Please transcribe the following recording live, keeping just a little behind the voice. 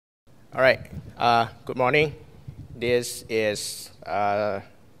All right. Good morning. This is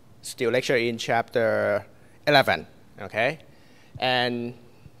still lecture in chapter 11. Okay, and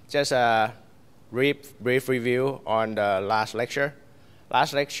just a brief review on the last lecture.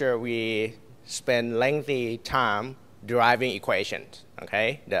 Last lecture we spent lengthy time deriving equations.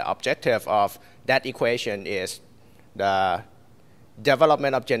 Okay, the objective of that equation is the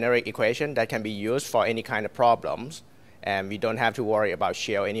development of generic equation that can be used for any kind of problems, and we don't have to worry about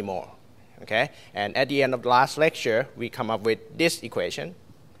shell anymore. Okay, and at the end of the last lecture, we come up with this equation,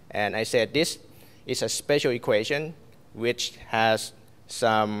 and I said this is a special equation which has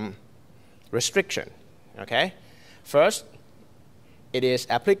some restriction. Okay, first, it is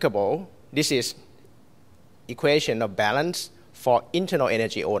applicable. This is equation of balance for internal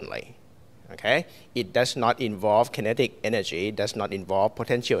energy only. Okay, it does not involve kinetic energy, it does not involve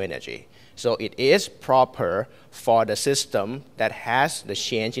potential energy. So it is proper for the system that has the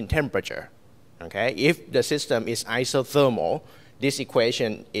change in temperature. Okay, if the system is isothermal, this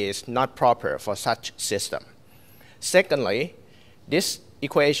equation is not proper for such system. Secondly, this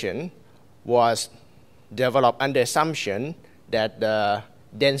equation was developed under assumption that the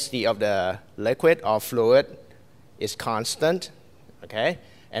density of the liquid or fluid is constant. Okay,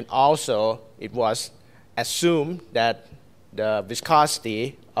 and also it was assumed that the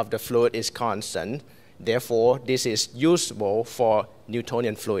viscosity of the fluid is constant. Therefore, this is usable for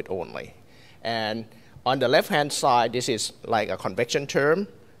Newtonian fluid only. And on the left-hand side, this is like a convection term.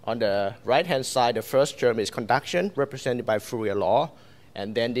 On the right-hand side, the first term is conduction, represented by Fourier law.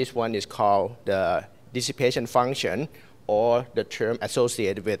 And then this one is called the dissipation function, or the term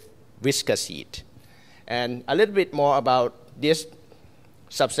associated with viscous heat. And a little bit more about this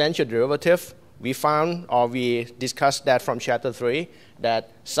substantial derivative. We found, or we discussed that from chapter 3,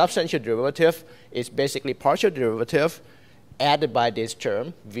 that substantial derivative is basically partial derivative added by this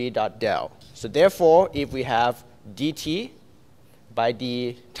term, v dot del. So therefore, if we have dt by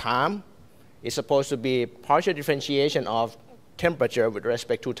d time, it's supposed to be partial differentiation of temperature with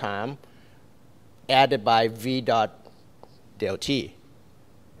respect to time added by v dot del t.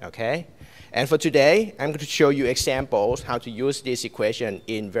 Okay? And for today, I'm going to show you examples how to use this equation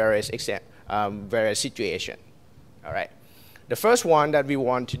in various situations. All right. The first one that we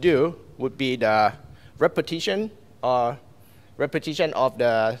want to do would be the repetition of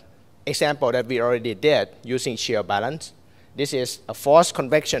the example that we already did using shear balance. This is a forced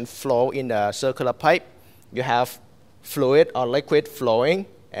convection flow in the circular pipe. You have fluid or liquid flowing,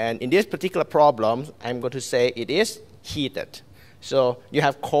 and in this particular problem, I'm going to say it is heated. So you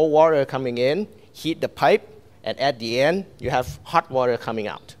have cold water coming in, heat the pipe, and at the end, you have hot water coming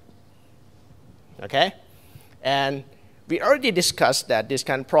out. Okay? And we already discussed that this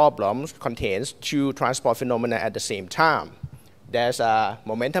kind of problem contains two transport phenomena at the same time. There's a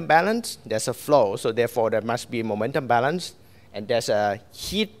momentum balance, there's a flow, so therefore there must be momentum balance, and there's a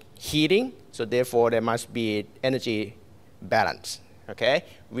heating, so therefore there must be energy balance. Okay?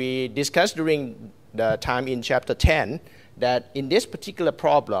 We discussed during the time in chapter 10 that in this particular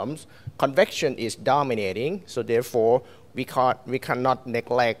problem, convection is dominating, so therefore we cannot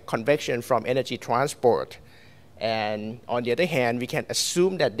neglect convection from energy transport. And on the other hand, we can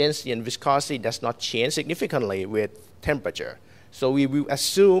assume that density and viscosity does not change significantly with temperature. So we will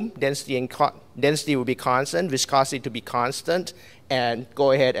assume density will be constant, viscosity to be constant, and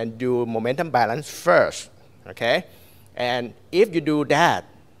go ahead and do momentum balance first. Okay? And if you do that,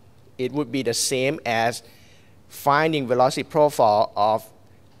 it would be the same as finding velocity profile of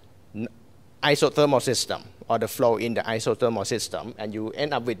isothermal system, or the flow in the isothermal system, and you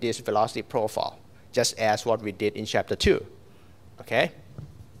end up with this velocity profile, just as what we did in chapter 2. Okay?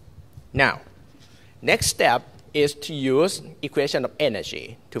 Now, next step is to use equation of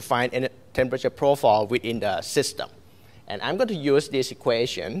energy to find temperature profile within the system. And I'm going to use this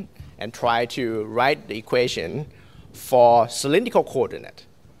equation and try to write the equation for cylindrical coordinate.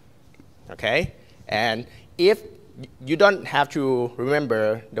 Okay? And if you don't have to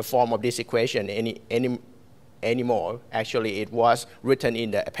remember the form of this equation anymore. Actually, it was written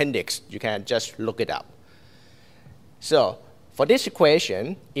in the appendix. You can just look it up. So for this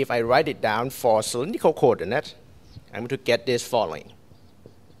equation, if I write it down for cylindrical coordinate, I'm going to get this following.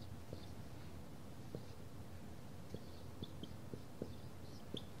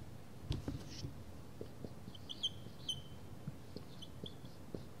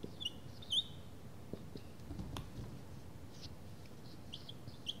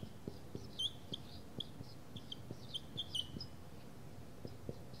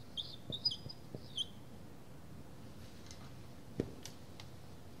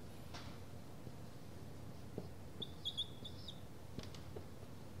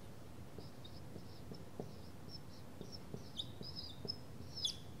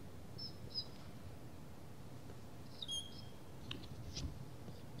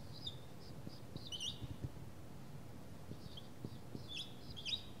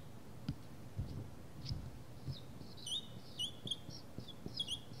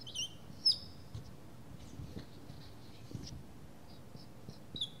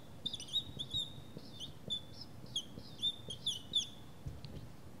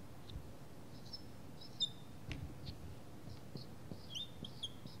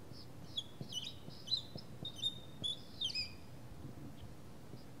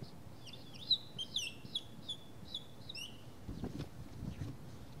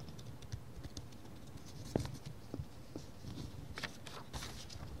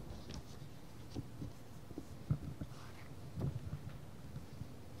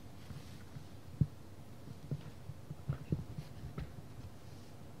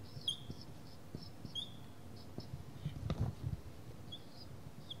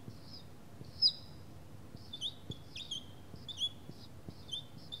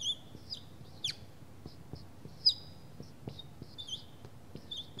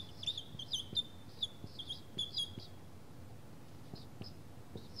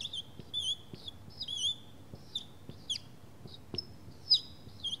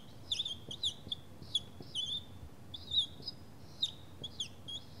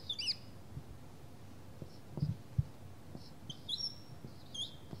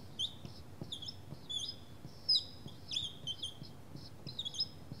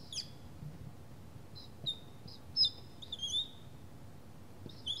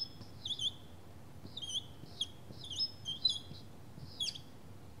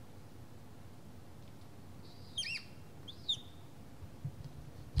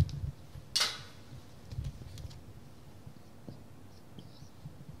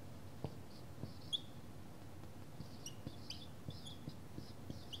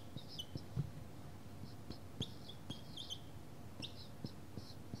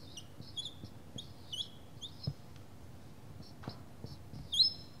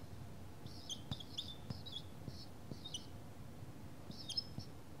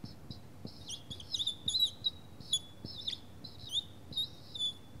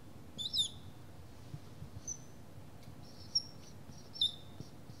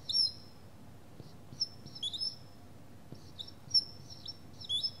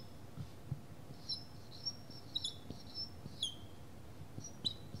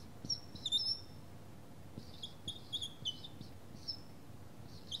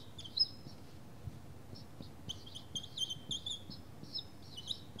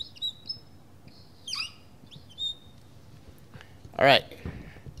 All right.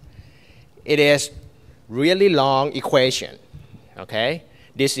 It is really long equation, okay?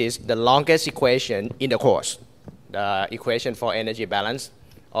 This is the longest equation in the course. The equation for energy balance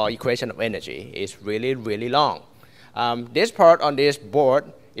or equation of energy is really, really long. This part on this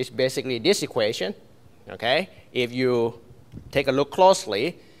board is basically this equation, okay? If you take a look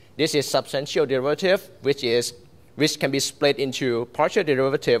closely, this is substantial derivative, which can be split into partial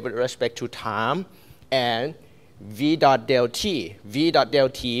derivative with respect to time and v dot del t. V dot del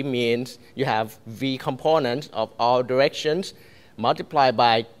t means you have v components of all directions multiplied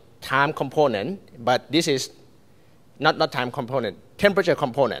by time component, but this is not time component, temperature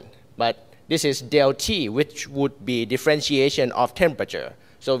component, but this is del t, which would be differentiation of temperature.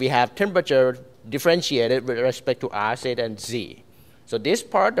 So we have temperature differentiated with respect to r, theta, and z. So this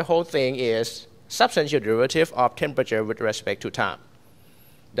part, the whole thing is substantial derivative of temperature with respect to time.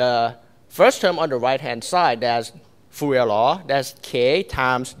 The first term on the right-hand side, that's Fourier law, that's k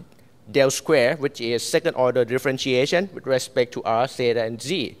times del square, which is second order differentiation with respect to r, theta, and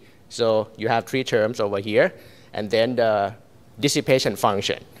z. So you have three terms over here, and then the dissipation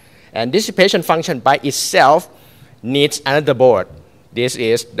function. And dissipation function by itself needs another board. This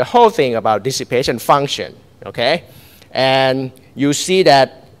is the whole thing about dissipation function, okay? And you see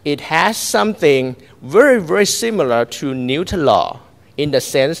that it has something very, very similar to Newton's law in the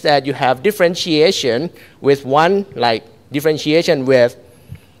sense that you have differentiation with one, like differentiation with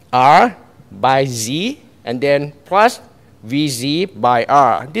r by z, and then plus vz by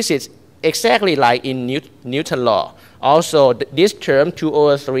r. This is exactly like in Newton's law. Also, this term 2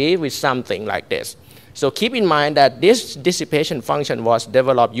 over 3 with something like this. So keep in mind that this dissipation function was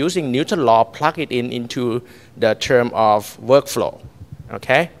developed using Newton's law, plug it into the term of workflow,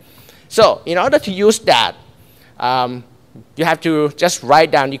 okay? So in order to use that, you have to just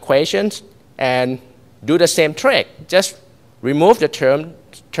write down equations and do the same trick. Just remove the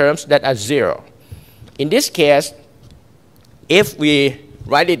terms that are zero. In this case, if we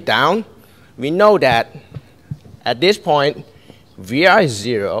write it down, we know that at this point, Vr is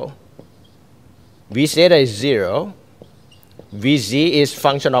 0, V theta is 0, Vz is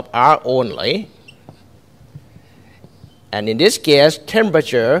function of R only, and in this case,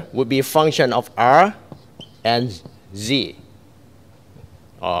 temperature would be function of R and Z.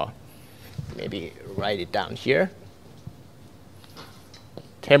 Or maybe write it down here.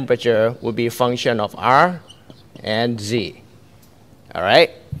 Temperature would be function of R and Z. All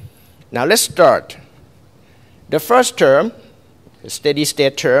right? Now let's start. The first term, a steady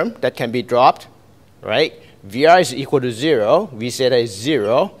state term that can be dropped, right? Vr is equal to 0, V theta is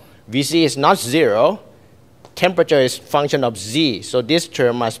 0, Vc is not 0, temperature is function of Z, so this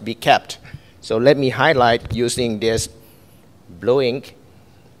term must be kept. So let me highlight using this blue ink.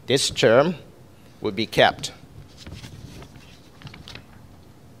 This term will be kept.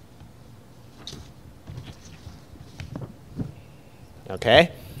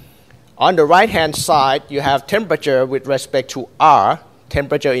 Okay? On the right-hand side, you have temperature with respect to R.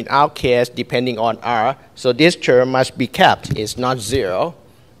 Temperature in our case depending on R. So this term must be kept. It's not 0.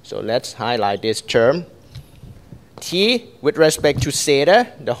 So let's highlight this term. T with respect to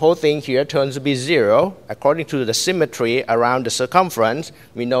theta, the whole thing here turns to be 0. According to the symmetry around the circumference,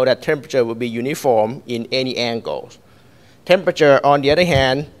 we know that temperature will be uniform in any angles. Temperature, on the other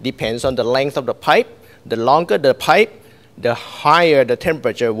hand, depends on the length of the pipe. The longer the pipe, the higher the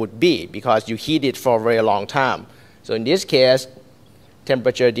temperature would be because you heat it for a very long time. So in this case,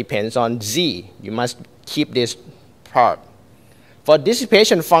 temperature depends on Z. You must keep this part. For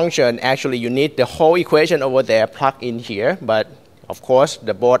dissipation function, actually you need the whole equation over there plugged in here, but of course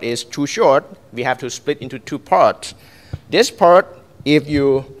the board is too short. We have to split into two parts. This part, if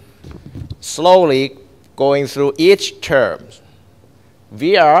you slowly going through each term,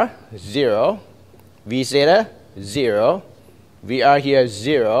 Vr 0, V theta 0, Vr here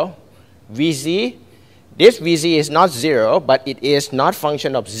 0, Vz, this Vz is not 0, but it is not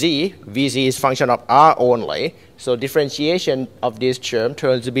function of Z. Vz is function of R only. So differentiation of this term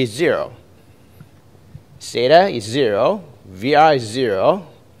turns to be 0. Theta is 0, Vr is 0,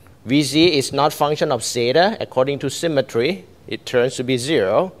 Vz is not function of theta. According to symmetry, it turns to be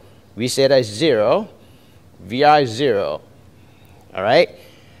 0. V theta is 0, Vr is 0. All right?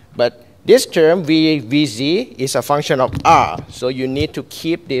 But this term, Vz, is a function of R. So you need to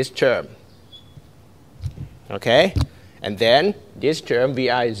keep this term. Okay? And then this term,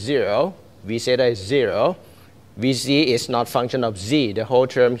 Vr is 0, V theta is 0, Vz is not function of Z. The whole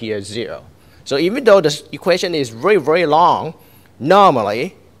term here is 0. So even though this equation is very, very long,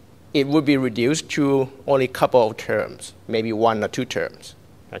 normally it would be reduced to only a couple of terms, maybe 1 or 2 terms.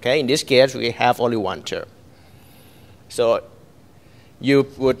 Okay? In this case, we have only 1 term. So you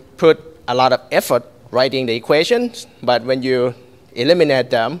would put a lot of effort writing the equations, but when you eliminate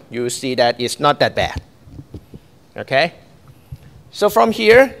them, you see that it's not that bad. Okay? So from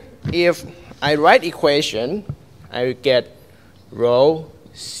here, if I write equation, I will get rho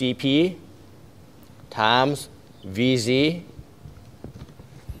Cp times Vz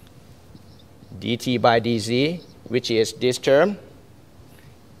dt by dz, which is this term,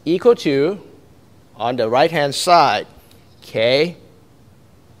 equal to, on the right-hand side, k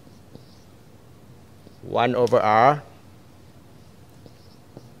 1 over r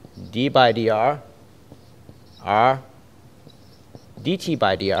d by dr r dt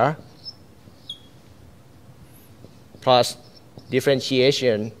by dr plus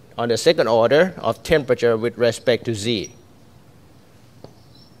differentiation on the second order of temperature with respect to z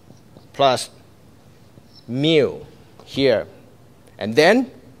plus mu here. And then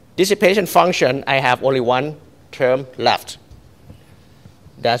dissipation function, I have only one term left.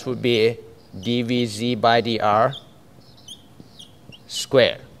 That would be dvz by dr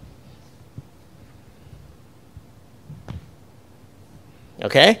squared.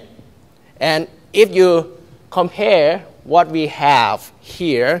 Okay? And if you compare what we have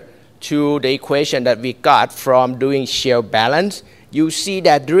here to the equation that we got from doing shear balance, you see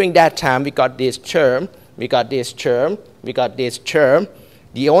that during that time we got this term, we got this term, we got this term.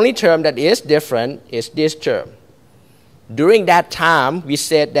 The only term that is different is this term. During that time, we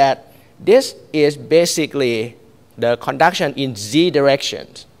said that this is basically the conduction in z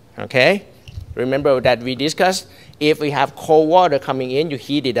directions. Okay? Remember that we discussed if we have cold water coming in, you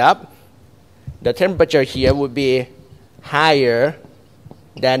heat it up, the temperature here would be higher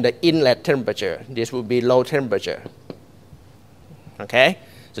than the inlet temperature. This would be low temperature. Okay?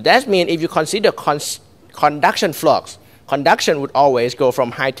 So that means if you consider conduction flux, conduction would always go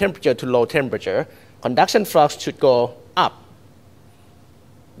from high temperature to low temperature. Conduction flux should go up.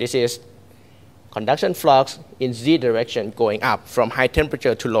 This is conduction flux in z direction going up from high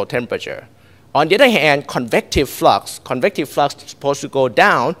temperature to low temperature. On the other hand, convective flux is supposed to go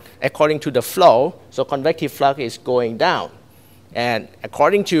down according to the flow, so convective flux is going down. And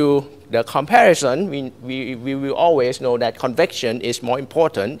according to the comparison, we will always know that convection is more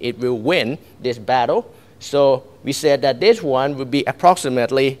important. It will win this battle. So we said that this one will be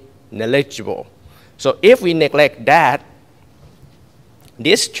approximately negligible. So if we neglect that,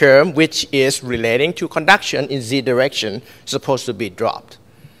 this term, which is relating to conduction in z direction, is supposed to be dropped.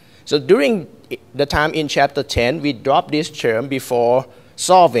 So during the time in chapter 10, we dropped this term before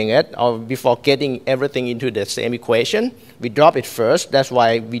solving it or before getting everything into the same equation. We drop it first. That's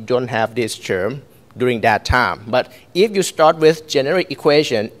why we don't have this term during that time. But if you start with generic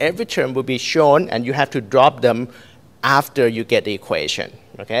equation, every term will be shown and you have to drop them after you get the equation.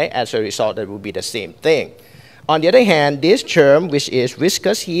 Okay? As a result, it will be the same thing. On the other hand, this term, which is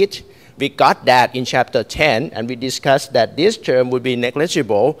viscous heat, we got that in chapter 10, and we discussed that this term would be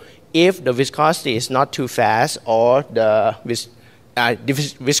negligible if the viscosity is not too fast or the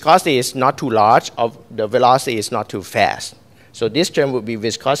viscosity is not too large or the velocity is not too fast. So this term would be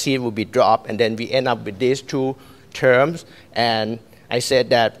viscosity will be dropped, and then we end up with these two terms. And I said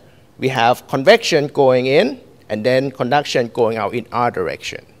that we have convection going in and then conduction going out in our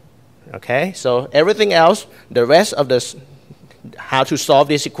direction. Okay, so everything else, the rest of this, how to solve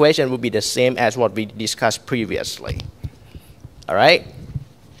this equation will be the same as what we discussed previously. All right?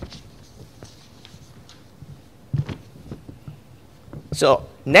 So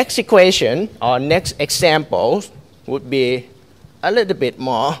next equation or next example would be a little bit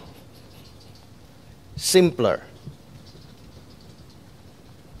more simpler.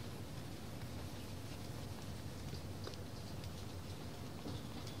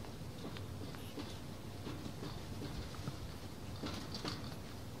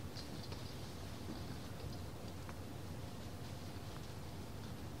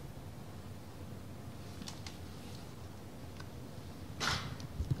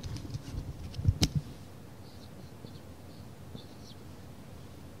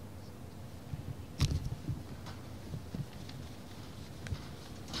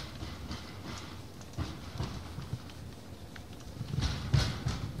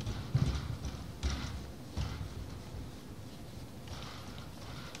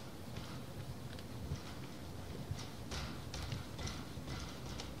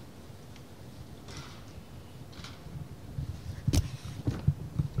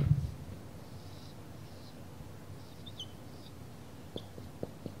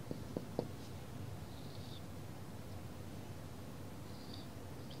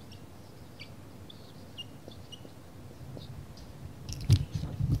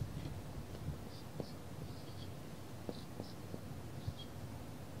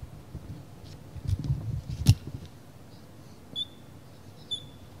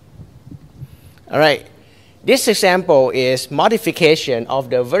 All right. This example is modification of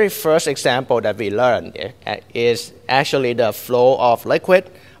the very first example that we learned. It is actually the flow of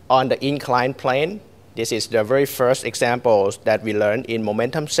liquid on the inclined plane. This is the very first examples that we learned in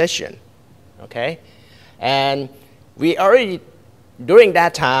momentum session. Okay? And we already, during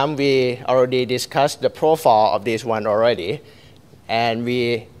that time, we already discussed the profile of this one already. And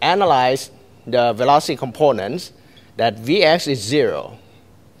we analyzed the velocity components that Vx is 0,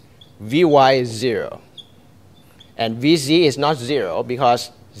 Vy is 0. And Vz is not 0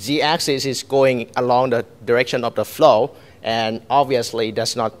 because z-axis is going along the direction of the flow and obviously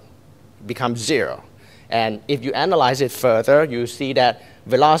does not become 0. And if you analyze it further, you see that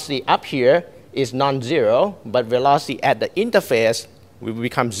velocity up here is non-zero, but velocity at the interface will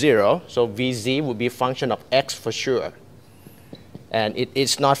become 0. So Vz will be a function of x for sure. And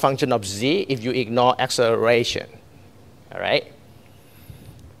it's not function of z if you ignore acceleration. All right?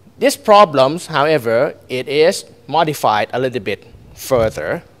 This problem, however, it is modified a little bit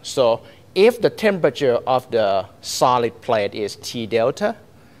further. So if the temperature of the solid plate is T delta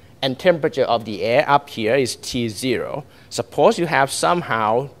and temperature of the air up here is T0, suppose you have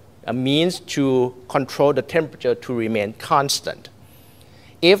somehow a means to control the temperature to remain constant.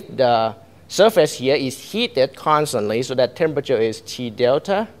 If the surface here is heated constantly so that temperature is T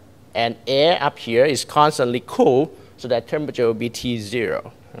delta and air up here is constantly cool so that temperature will be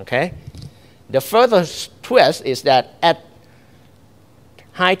T0. Okay? The further twist is that at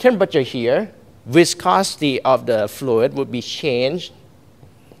high temperature here, viscosity of the fluid would be changed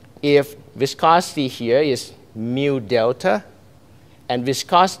if viscosity here is mu delta and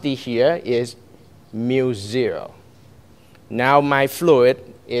viscosity here is mu 0. Now my fluid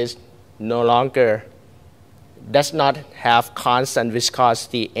is no longer, does not have constant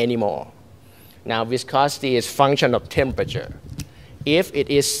viscosity anymore. Now viscosity is function of temperature. If it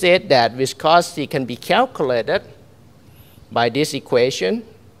is said that viscosity can be calculated by this equation,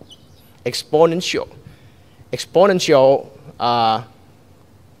 exponential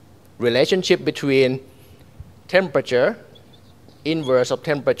relationship between temperature, inverse of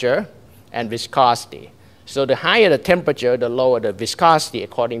temperature, and viscosity. So the higher the temperature, the lower the viscosity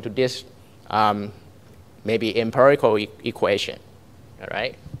according to this maybe empirical equation. All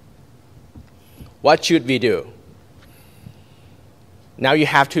right? What should we do? Now you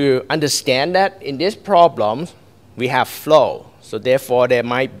have to understand that in this problem, we have flow. So therefore, there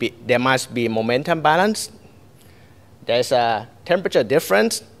must be momentum balance. There's a temperature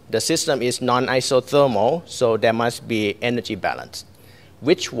difference. The system is non-isothermal, so there must be energy balance.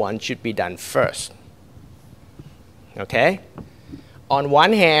 Which one should be done first? Okay? On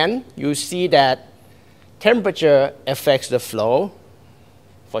one hand, you see that temperature affects the flow,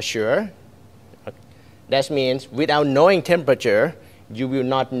 for sure. That means without knowing temperature, you will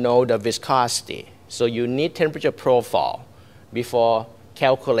not know the viscosity. So you need temperature profile before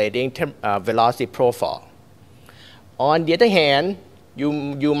calculating velocity profile. On the other hand,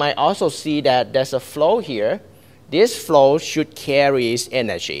 you might also see that there's a flow here. This flow should carry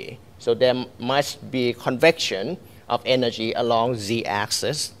energy. So there must be convection of energy along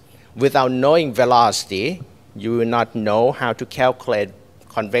z-axis. Without knowing velocity, you will not know how to calculate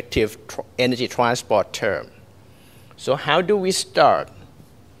convective energy transport term. So how do we start?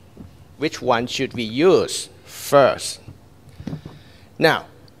 Which one should we use first? Now,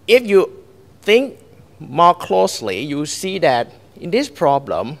 if you think more closely, you see that in this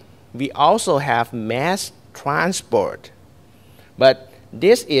problem, we also have mass transport. But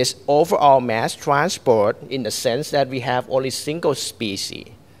this is overall mass transport in the sense that we have only single species.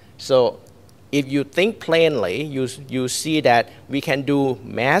 So if you think plainly, you see that we can do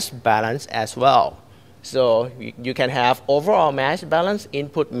mass balance as well. So you can have overall mass balance,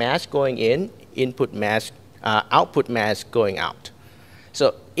 input mass going in, input mass, output mass going out.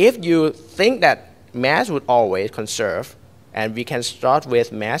 So if you think that mass would always conserve, and we can start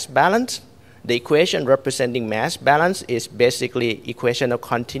with mass balance, the equation representing mass balance is basically equation of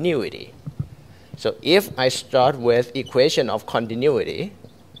continuity. So if I start with equation of continuity,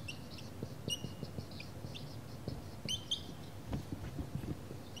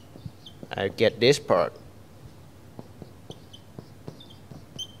 I get this part.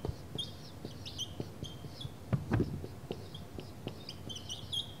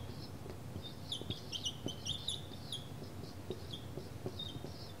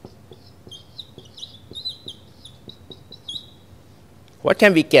 What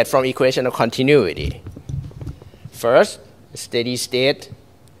can we get from equation of continuity? First, steady state,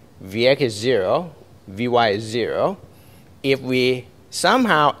 Vx is 0, Vy is 0. If we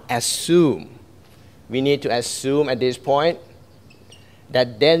somehow assume, we need to assume at this point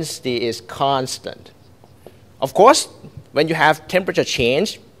that density is constant. Of course, when you have temperature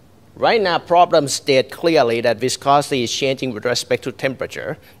change, right now problems state clearly that viscosity is changing with respect to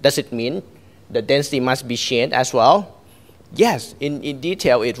temperature. Does it mean the density must be changed as well? Yes, in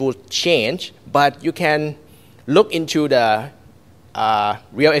detail it will change, but you can look into the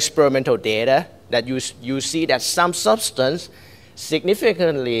real experimental data that you see that some substance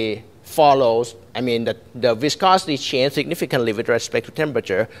significantly follows, the viscosity change significantly with respect to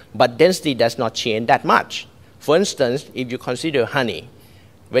temperature, but density does not change that much. For instance, if you consider honey,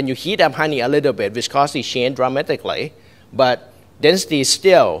 when you heat up honey a little bit, viscosity changes dramatically, but density is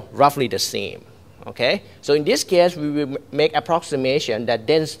still roughly the same. Okay? So in this case, we will make approximation that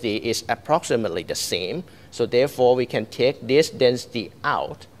density is approximately the same. So therefore, we can take this density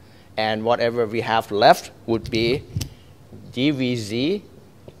out, and whatever we have left would be dVz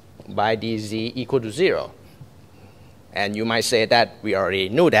by dz equal to 0. And you might say that we already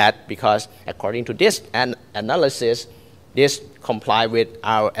knew that because according to this analysis, this complies with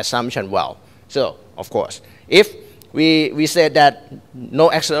our assumption well. So, of course, if we said that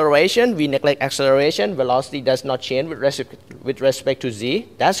no acceleration, we neglect acceleration, velocity does not change with respect to z,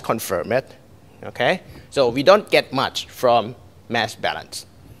 that's confirmed. Okay? So we don't get much from mass balance.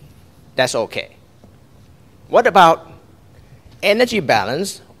 That's okay. What about energy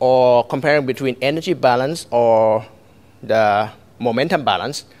balance, or comparing between energy balance or the momentum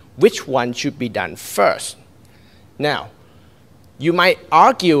balance? Which one should be done first? Now, you might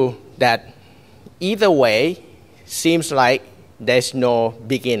argue that either way seems like there's no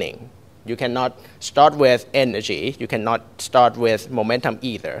beginning. You cannot start with energy. You cannot start with momentum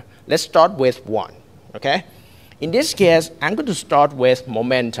either. Let's start with one. Okay? In this case, I'm going to start with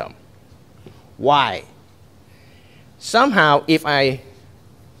momentum. Why? Somehow, if I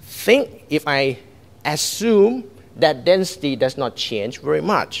assume that density does not change very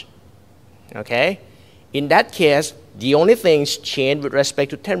much, okay? In that case, the only thing changed with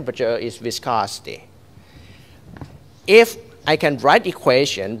respect to temperature is viscosity. If I can write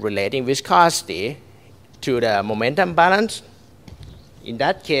equation relating viscosity to the momentum balance, in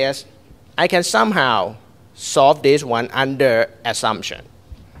that case, I can somehow solve this one under assumption.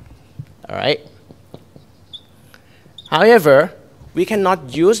 All right? However, we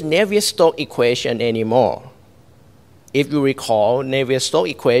cannot use Navier-Stoke equation anymore. If you recall, Navier-Stoke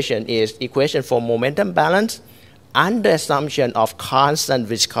equation is equation for momentum balance under assumption of constant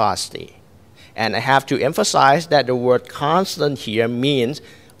viscosity. And I have to emphasize that the word constant here means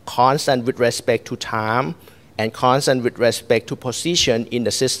constant with respect to time and constant with respect to position in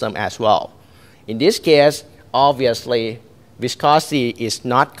the system as well. In this case, obviously, viscosity is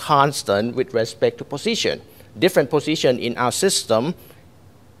not constant with respect to position. Different position in our system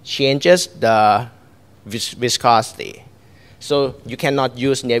changes the viscosity. So you cannot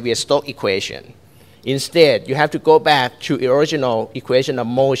use Navier-Stoke equation. Instead, you have to go back to the original equation of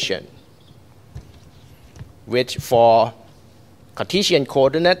motion, which for Cartesian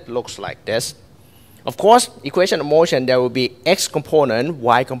coordinate looks like this. Of course, equation of motion, there will be x component,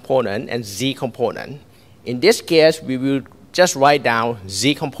 y component, and z component. In this case, we will just write down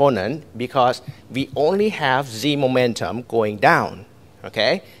z component because we only have z momentum going down.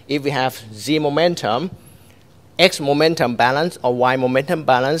 Okay? If we have z momentum, x momentum balance or y momentum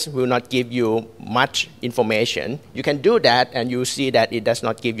balance will not give you much information. You can do that and you see that it does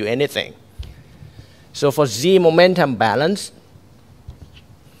not give you anything. So for z momentum balance,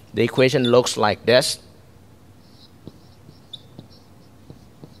 the equation looks like this.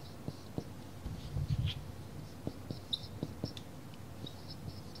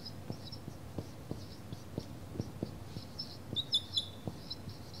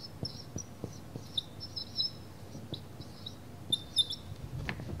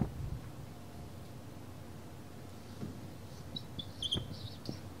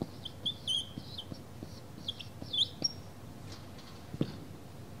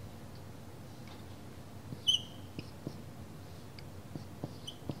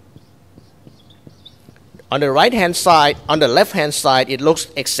 On the right-hand side, on the left-hand side, it looks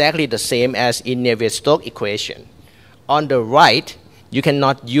exactly the same as in Navier-Stoke equation. On the right, you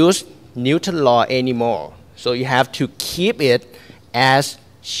cannot use Newton's law anymore. So you have to keep it as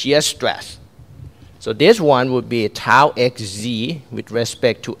shear stress. So this one would be tau xz with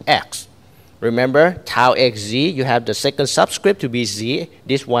respect to x. Remember, tau xz, you have the second subscript to be z.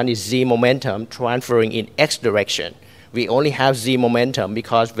 This one is z momentum transferring in x direction. We only have z momentum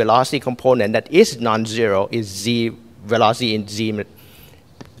because velocity component that is non-zero is z velocity in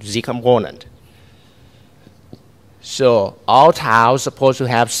z component. So all tau is supposed to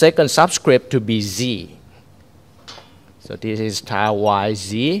have second subscript to be z. So this is tau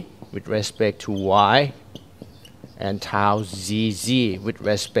yz with respect to y, and tau zz with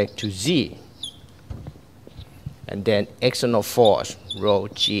respect to z. And then external force, rho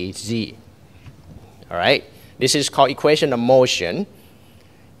gz. All right? This is called equation of motion.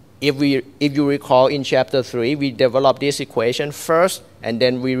 If you recall in chapter 3, we developed this equation first, and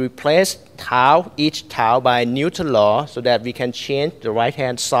then we replace each tau by Newton's law so that we can change the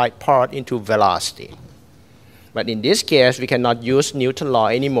right-hand side part into velocity. But in this case, we cannot use Newton's law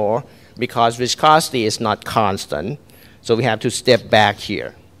anymore because viscosity is not constant. So we have to step back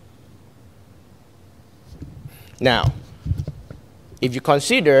here. Now, if you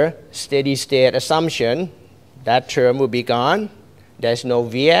consider steady state assumption, that term will be gone. There's no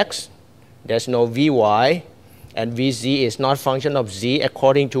Vx, there's no Vy, and Vz is not function of z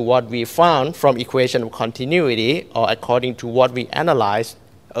according to what we found from equation of continuity or according to what we analyzed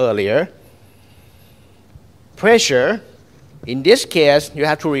earlier. Pressure, in this case, you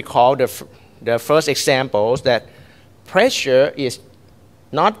have to recall the first examples that pressure is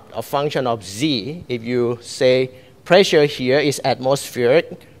not a function of z. If you say pressure here is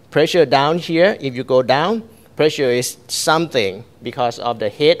atmospheric, pressure down here, if you go down, pressure is something because of the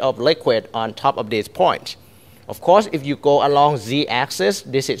head of liquid on top of this point. Of course, if you go along z-axis,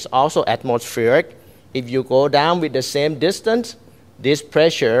 this is also atmospheric. If you go down with the same distance, this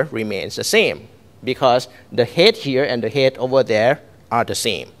pressure remains the same because the head here and the head over there are the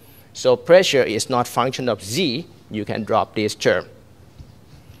same. So pressure is not function of z. You can drop this term.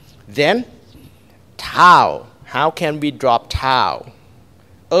 Then tau. How can we drop tau?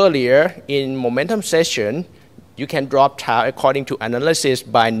 Earlier in momentum session, you can drop tau according to analysis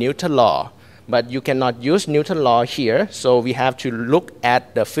by Newton's law. But you cannot use Newton's law here, so we have to look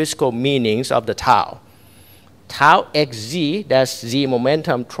at the physical meanings of the tau. Tau xz, that's z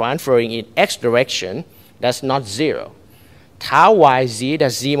momentum transferring in x direction, that's not zero. Tau yz,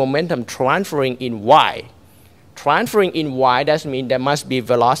 that's z momentum transferring in y. Transferring in y, that means there must be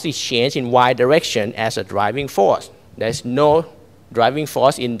velocity change in y direction as a driving force. There's no driving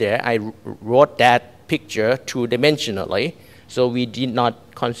force in there. I wrote that picture two-dimensionally, so we did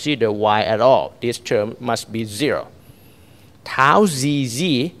not consider y at all. This term must be zero. Tau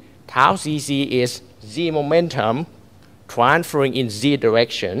zz is z momentum transferring in z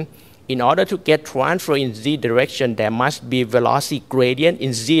direction. In order to get transfer in z direction, there must be velocity gradient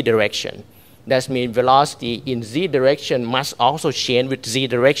in z direction. That means velocity in z direction must also change with z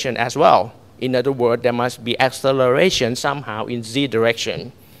direction as well. In other words, there must be acceleration somehow in z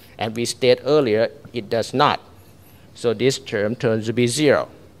direction. And we stated earlier, it does not. So this term turns to be zero.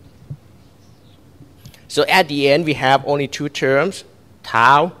 So at the end, we have only two terms,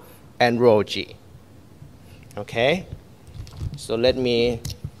 tau and rho g. Okay? So let me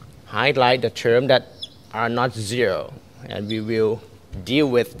highlight the terms that are not zero, and we will deal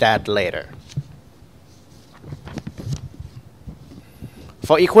with that later.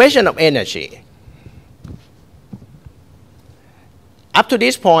 For equation of energy, up to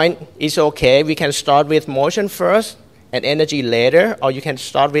this point, it's okay. We can start with motion first and energy later, or you can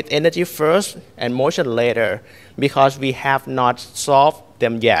start with energy first and motion later, because we have not solved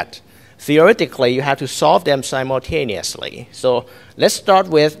them yet. Theoretically, you have to solve them simultaneously. So let's start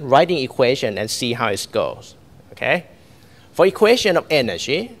with writing equation and see how it goes. Okay? For equation of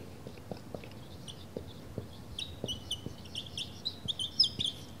energy,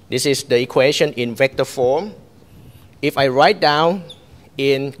 this is the equation in vector form. If I write down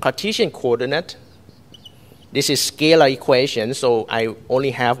in Cartesian coordinate, this is scalar equation, so I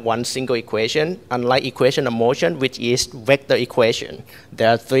only have one single equation, unlike equation of motion, which is vector equation. There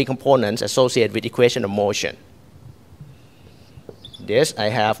are three components associated with equation of motion. This, I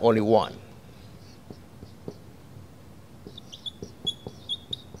have only one.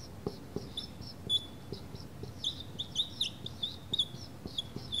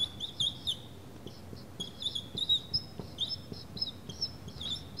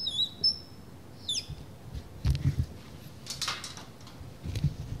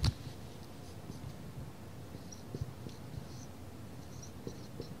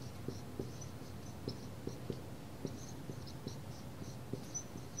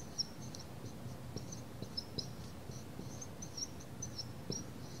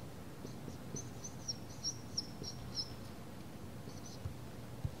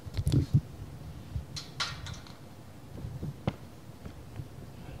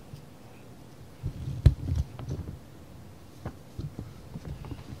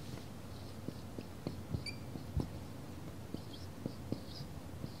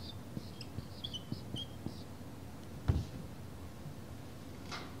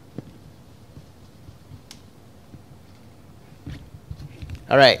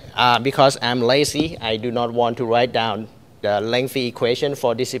 All right, because I'm lazy, I do not want to write down the lengthy equation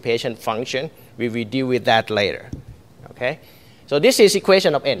for dissipation function. We will deal with that later. Okay, so this is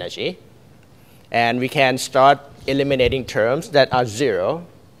equation of energy, and we can start eliminating terms that are zero.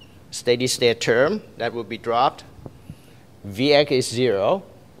 Steady state term that will be dropped. Vx is 0,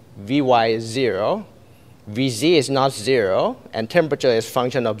 Vy is 0, Vz is not 0, and temperature is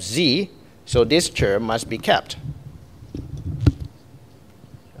function of z, so this term must be kept.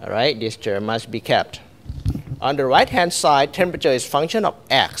 All right, this term must be kept. On the right-hand side, temperature is function of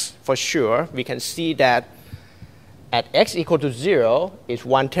x. For sure, we can see that at x equal to 0 is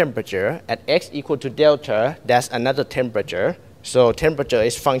one temperature. At x equal to delta, that's another temperature. So temperature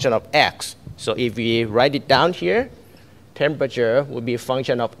is function of x. So if we write it down here, temperature will be a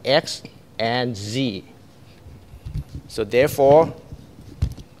function of x and z. So therefore,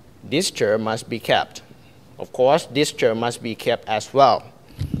 this term must be kept. Of course, this term must be kept as well.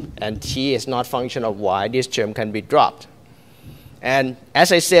 And t is not function of y. This term can be dropped. And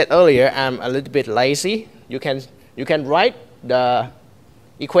as I said earlier, I'm a little bit lazy. You can write the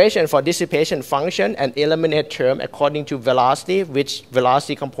equation for dissipation function and eliminate term according to velocity, which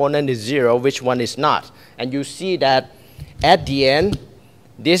velocity component is 0, which one is not. And you see that at the end,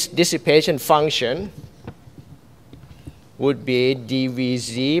 this dissipation function would be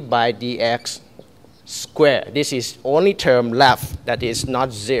dvz by dx squared. This is only term left that is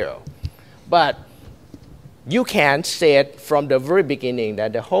not 0. But you can say it from the very beginning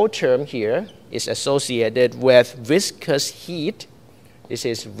that the whole term here is associated with viscous heat. This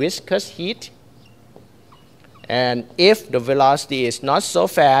is viscous heat. And if the velocity is not so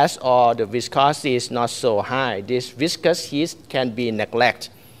fast or the viscosity is not so high, this viscous heat can be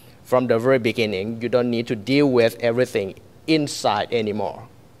neglected from the very beginning. You don't need to deal with everything inside anymore.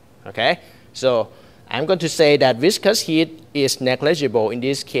 Okay? So I'm going to say that viscous heat is negligible. In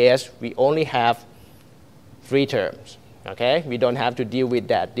this case, we only have 3 terms. Okay? We don't have to deal with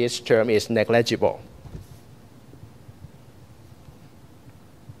that. This term is negligible.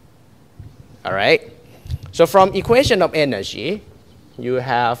 All right? So from equation of energy, you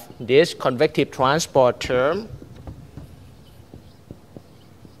have this convective transport term.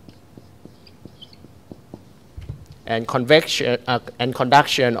 And convection and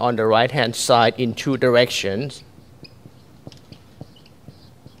conduction on the right-hand side in 2 directions.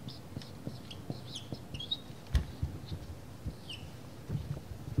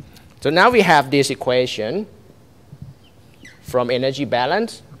 So now we have this equation from energy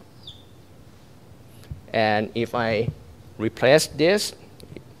balance. And if I replace this,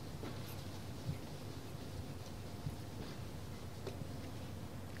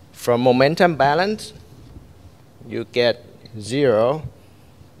 from momentum balance, you get 0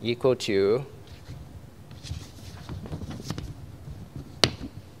 equal to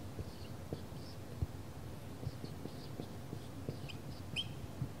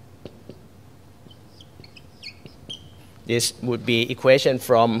this would be equation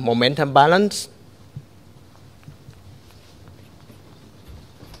from momentum balance.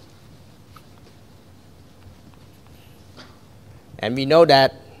 And we know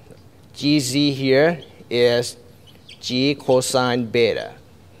that Gz here is G cosine beta.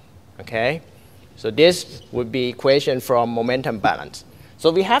 Okay? So this would be equation from momentum balance.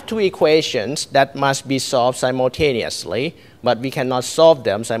 So we have 2 equations that must be solved simultaneously, but we cannot solve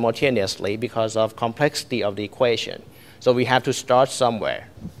them simultaneously because of complexity of the equation. So we have to start somewhere.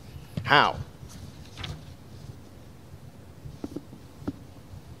 How?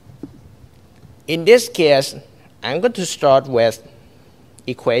 In this case, I'm going to start with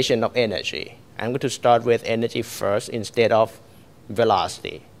equation of energy. I'm going to start with energy first instead of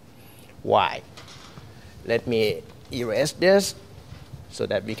velocity. Why? Let me erase this so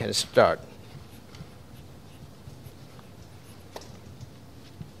that we can start.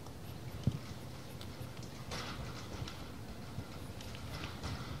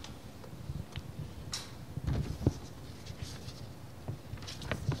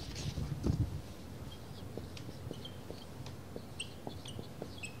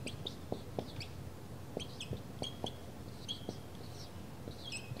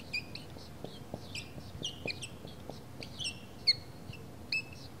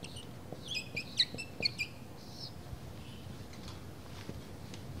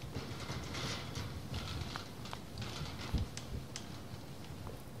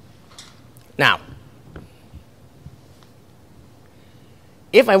 Now,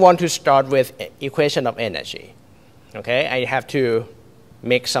 if I want to start with equation of energy, okay, I have to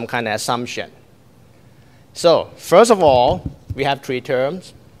make some kind of assumption. So, first of all, we have 3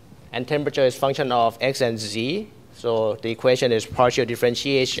 terms, and temperature is function of x and z. So the equation is partial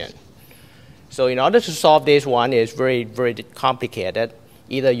differentiation. So in order to solve this one, it's very, very complicated.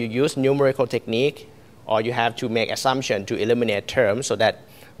 Either you use numerical technique or you have to make assumption to eliminate terms so that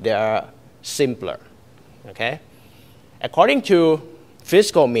they are simpler. Okay? According to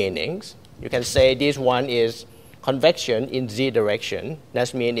physical meanings, you can say this one is convection in z direction.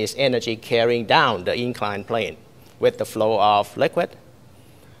 That means it's energy carrying down the inclined plane with the flow of liquid.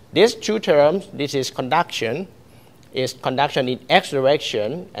 These two terms, this is conduction in x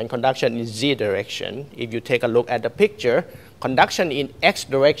direction and conduction in z direction. If you take a look at the picture, conduction in x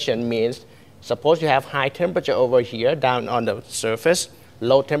direction means suppose you have high temperature over here down on the surface,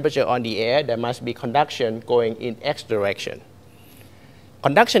 low temperature on the air, there must be conduction going in x direction.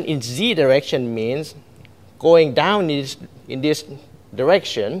 Conduction in z direction means going down in this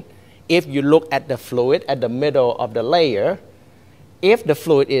direction. If you look at the fluid at the middle of the layer, if the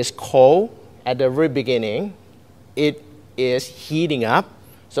fluid is cold at the very beginning, it is heating up.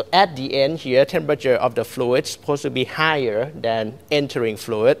 So at the end here, temperature of the fluid is supposed to be higher than entering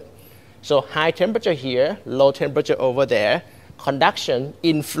fluid. So high temperature here, low temperature over there, conduction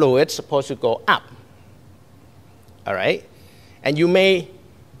in fluid is supposed to go up. All right? And you may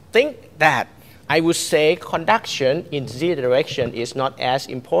think that I would say conduction in z direction is not as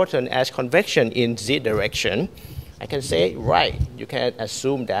important as convection in z direction. I can say, right, you can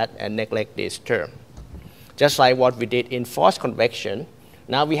assume that and neglect this term. Just like what we did in forced convection,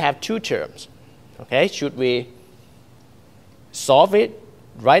 now we have two terms. Okay, should we solve it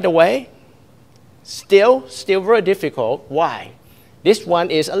right away? Still very difficult. Why? This one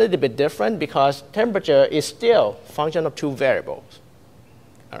is a little bit different because temperature is still a function of two variables.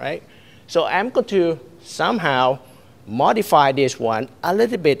 All right? So I'm going to somehow modify this one a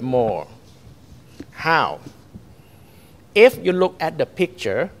little bit more. How? If you look at the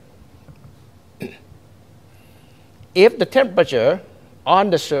picture, if the temperature on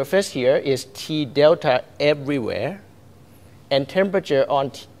the surface here is T delta everywhere, and temperature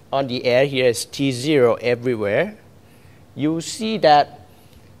on the air here is T0 everywhere, you see that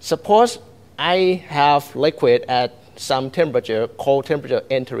suppose I have liquid at some temperature, cold temperature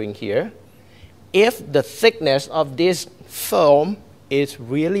entering here. If the thickness of this film is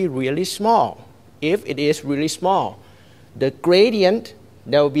really, really small, if it is really small, the gradient,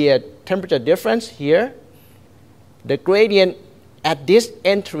 there will be a temperature difference here. The gradient at this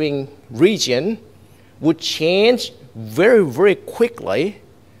entering region would change very, very quickly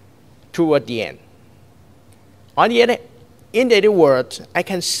toward the end. In other words, I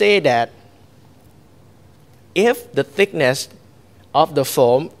can say that if the thickness of the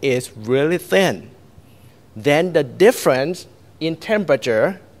foam is really thin, then the difference in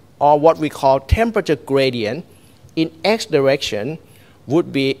temperature, or what we call temperature gradient, in x direction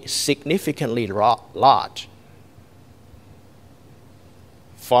would be significantly large.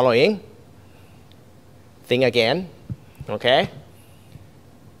 Following? Think again, okay?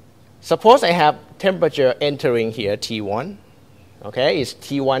 Suppose I have temperature entering here, T1, okay? It's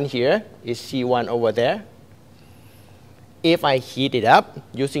T1 here, it's T1 over there. If I heat it up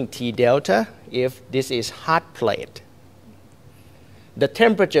using T delta, if this is hot plate, the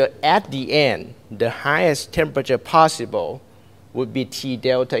temperature at the end, the highest temperature possible, would be T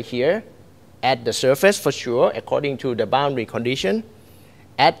delta here at the surface for sure, according to the boundary condition.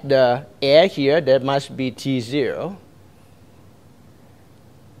 At the air here, there must be T0.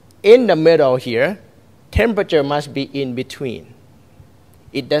 In the middle here, temperature must be in between.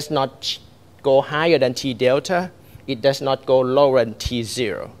 It does not go higher than T delta. It does not go lower than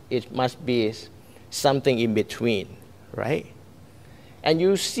T0. It must be something in between, right? And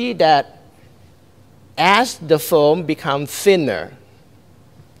you see that as the foam becomes thinner,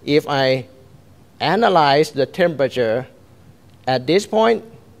 if I analyze the temperature at this point,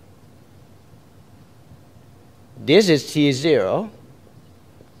 this is T0,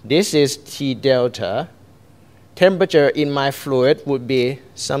 this is T delta. Temperature in my fluid would be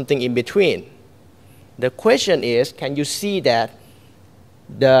something in between. The question is, can you see that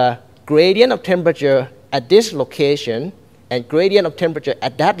the gradient of temperature at this location and gradient of temperature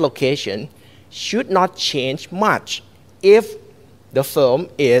at that location should not change much if the film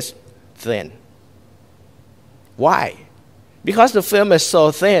is thin? Why? Because the film is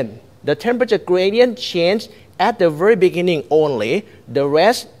so thin, the temperature gradient changes at the very beginning only. The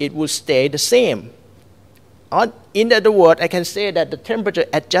rest, it will stay the same. In other words, I can say that the temperature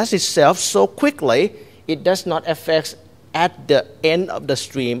adjusts itself so quickly, it does not affect at the end of the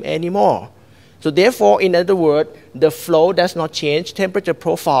stream anymore. So therefore, in other words, the flow does not change temperature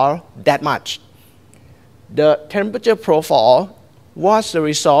profile that much. The temperature profile was the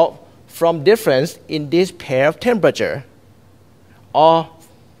result from difference in this pair of temperature, or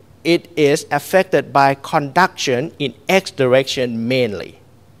it is affected by conduction in x direction mainly.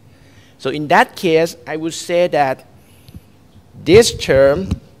 So in that case, I would say that this term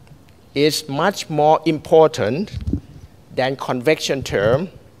is much more important than convection term,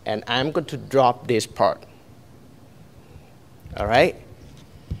 and I'm going to drop this part. All right?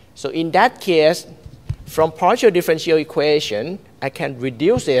 So in that case, from partial differential equation, I can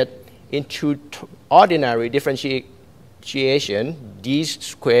reduce it into ordinary differentiation d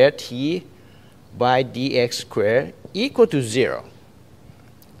squared t by dx squared equal to 0.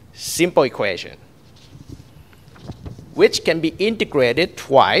 Simple equation, which can be integrated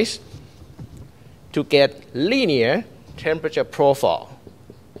twice to get linear temperature profile.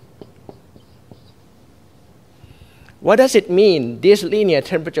 What does it mean, this linear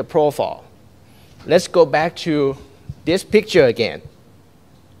temperature profile? Let's go back to this picture again.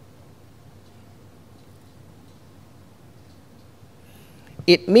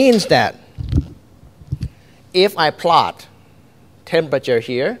 It means that if I plot temperature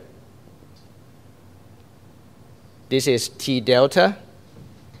here, this is T delta,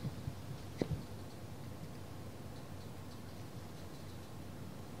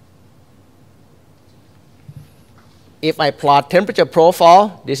 if I plot temperature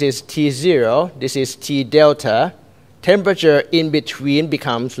profile, this is T0, this is T delta, temperature in between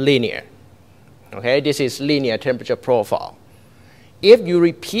becomes linear. Okay, this is linear temperature profile. If you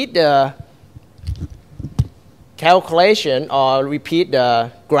repeat the calculation or repeat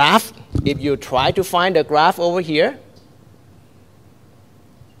the graph, if you try to find the graph over here,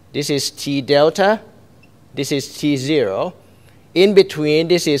 this is T delta, this is T0. In between,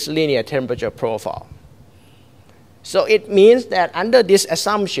 this is linear temperature profile. So it means that under this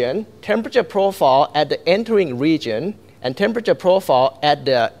assumption, temperature profile at the entering region and temperature profile at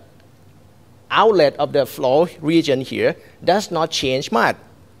the outlet of the flow region here does not change much.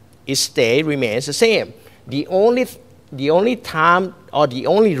 It remains the same. The only time or the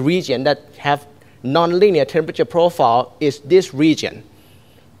only region that have nonlinear temperature profile is this region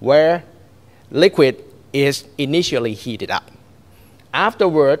where liquid is initially heated up.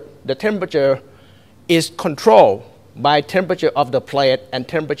 Afterward, the temperature is controlled by temperature of the plate and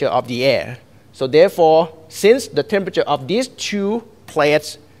temperature of the air. So therefore, since the temperature of these two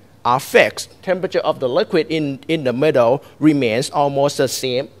plates are fixed, temperature of the liquid in the middle remains almost the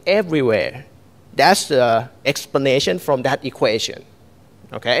same everywhere. That's the explanation from that equation.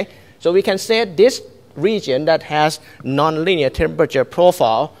 Okay? So we can say this region that has nonlinear temperature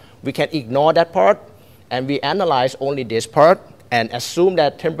profile, we can ignore that part and we analyze only this part and assume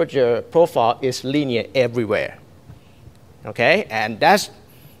that temperature profile is linear everywhere. Okay? And that's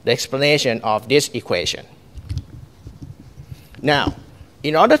the explanation of this equation. Now,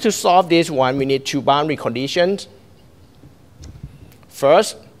 in order to solve this one, we need two boundary conditions.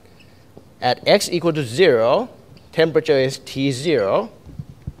 First, at x equal to 0, temperature is T0.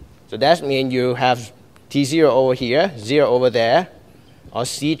 So that means you have T0 over here, 0 over there, or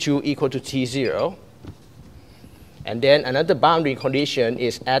C2 equal to T0. And then another boundary condition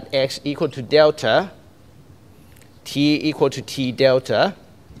is at x equal to delta, T equal to T delta.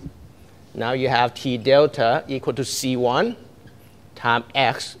 Now you have T delta equal to C1 times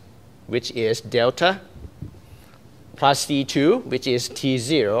x, which is delta, plus C2, which is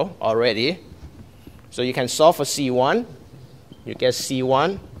T0 already. So you can solve for C1. You get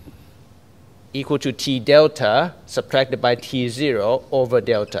C1 equal to T delta subtracted by T0 over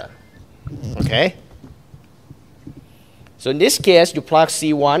delta. Okay? So in this case, you plug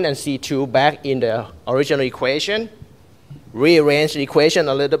C1 and C2 back in the original equation, rearrange the equation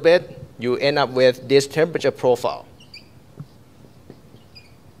a little bit, you end up with this temperature profile.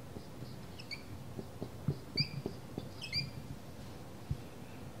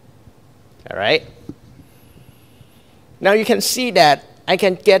 All right? Now you can see that I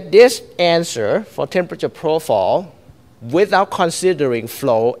can get this answer for temperature profile without considering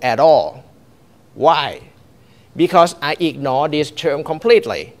flow at all. Why? Because I ignore this term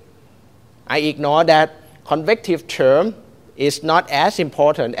completely. I ignore that convective term is not as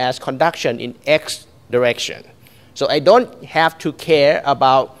important as conduction in x direction. So I don't have to care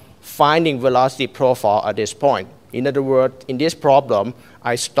about finding velocity profile at this point. In other words, in this problem,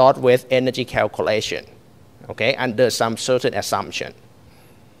 I start with energy calculation, okay, under some certain assumption.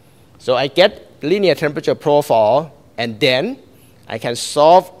 So I get linear temperature profile, and then I can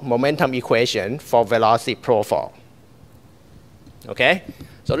solve momentum equation for velocity profile. Okay?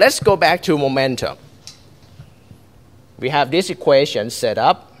 So let's go back to momentum. We have this equation set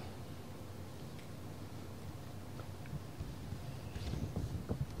up.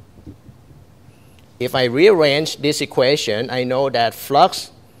 if I rearrange this equation, I know that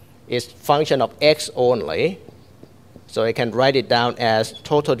flux is function of x only. So I can write it down as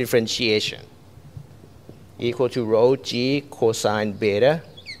total differentiation equal to rho g cosine beta.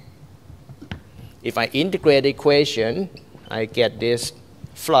 If I integrate the equation, I get this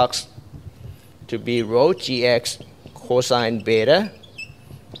flux to be rho gx cosine beta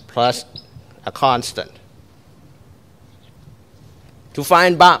plus a constant. To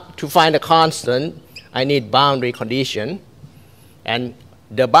find a constant, I need boundary condition, and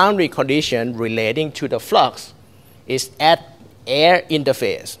the boundary condition relating to the flux is at air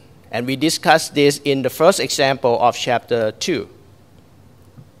interface, and we discussed this in the first example of chapter 2,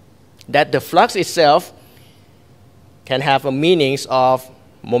 that the flux itself can have a meanings of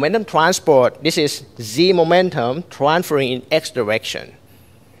momentum transport. This is z momentum transferring in x direction,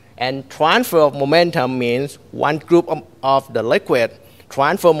 and transfer of momentum means one group of the liquid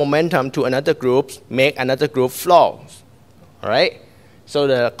transfer momentum to another group, make another group flow. All right? So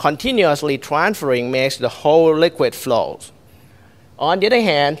the continuously transferring makes the whole liquid flows. On the other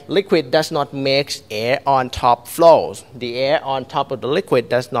hand, liquid does not make air on top flows. The air on top of the liquid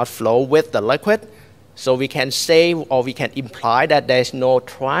does not flow with the liquid. So we can say, or we can imply, that there is no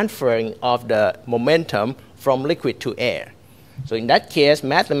transferring of the momentum from liquid to air. So in that case,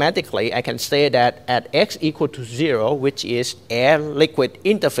 mathematically, I can say that at x equal to 0, which is air-liquid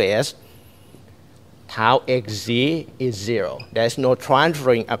interface, tau xz is 0. There's no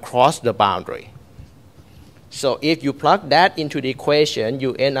transferring across the boundary. So if you plug that into the equation,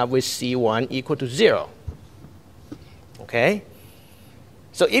 you end up with C1 equal to 0. Okay?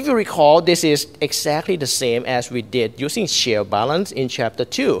 So if you recall, this is exactly the same as we did using shear balance in chapter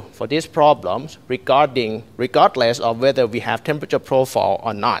 2 for these problems regardless of whether we have temperature profile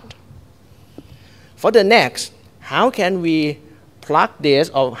or not. For the next, how can we plug this,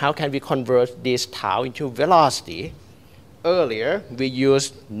 or how can we convert this tau into velocity? Earlier, we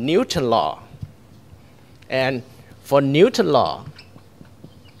used Newton's law. And for Newton's law,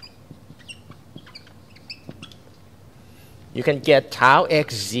 you can get tau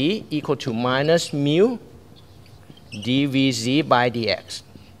xz equal to minus mu dvz by dx.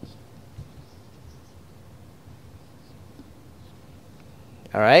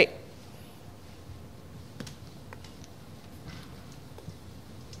 All right?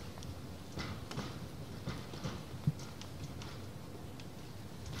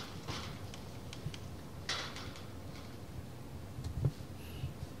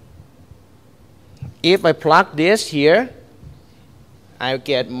 If I plug this here, I'll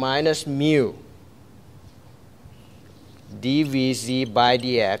get minus mu dvz by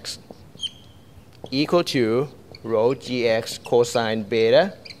dx equal to rho gx cosine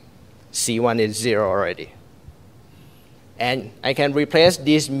beta. C1 is 0 already. And I can replace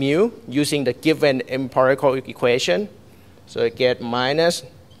this mu using the given empirical equation. So I get minus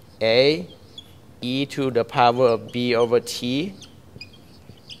a e to the power of b over t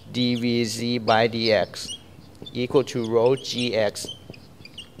dvz by dx equal to rho gx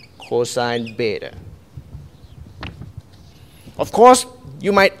cosine beta. Of course,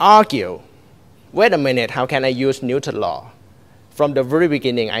 you might argue, wait a minute, how can I use Newton's law? From the very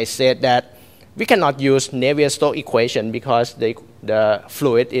beginning, I said that we cannot use Navier-Stoke equation because the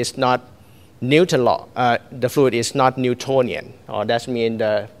fluid is not Newton's law. The fluid is not Newtonian, or that means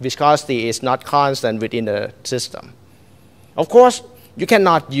the viscosity is not constant within the system. Of course, you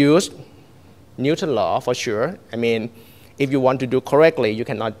cannot use Newton's law for sure. I mean, if you want to do correctly, you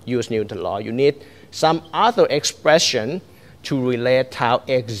cannot use Newton's law. You need some other expression to relate tau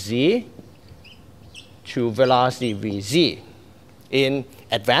xz to velocity vz. In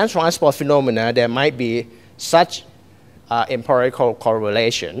advanced transport phenomena, there might be such empirical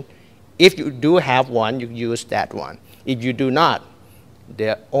correlation. If you do have one, you use that one. If you do not,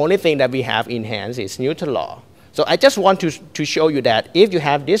 the only thing that we have in hands is Newton's law. So I just want to show you that if you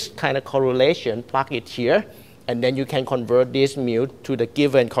have this kind of correlation, plug it here, and then you can convert this mu to the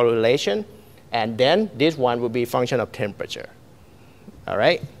given correlation, and then this one will be a function of temperature. All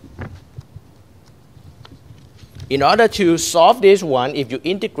right? In order to solve this one, if you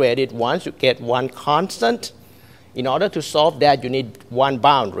integrate it once, you get one constant. In order to solve that, you need one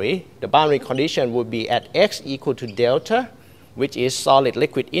boundary. The boundary condition would be at x equal to delta, which is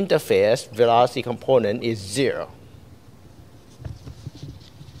solid-liquid interface, velocity component is 0.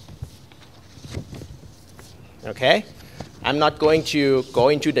 Okay? I'm not going to go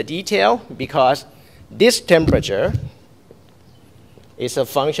into the detail because this temperature is a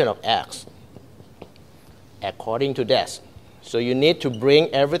function of x according to this. So you need to bring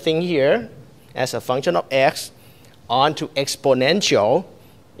everything here as a function of x onto exponential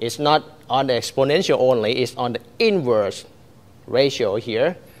It's not on the exponential only, it's on the inverse ratio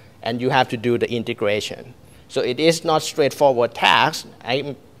here, and you have to do the integration. So it is not straightforward task.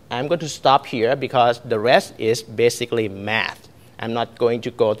 I'm going to stop here because the rest is basically math. I'm not going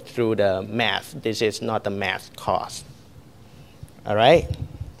to go through the math. This is not the math course. All right?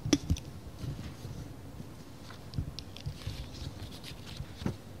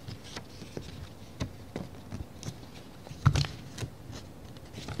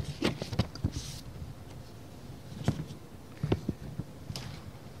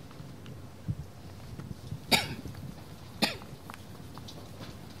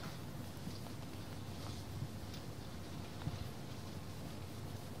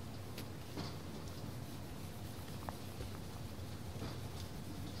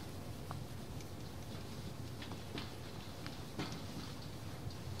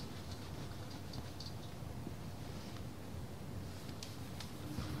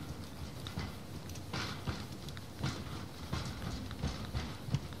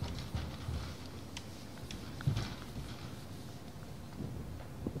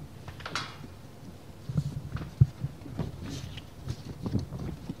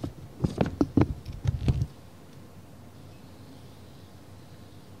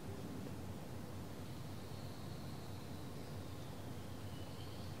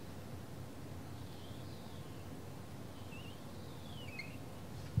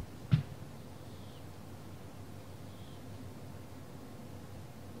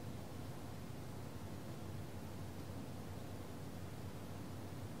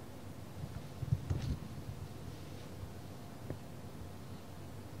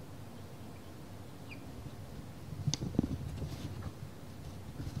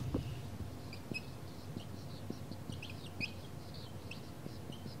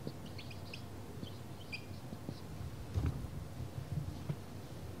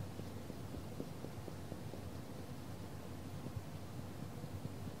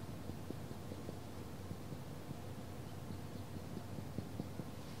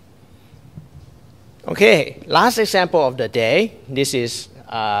 Okay, last example of the day. This is,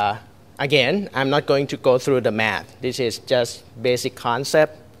 again, I'm not going to go through the math. This is just basic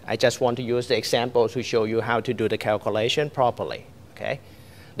concept. I just want to use the example to show you how to do the calculation properly. Okay?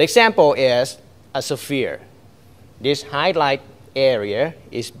 The example is a sphere. This highlight area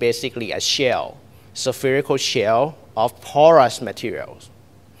is basically a shell, spherical shell of porous materials.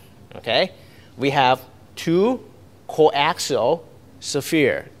 Okay? We have two coaxial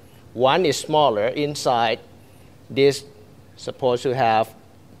spheres. One is smaller inside. This supposed to have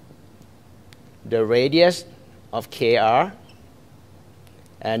the radius of kr,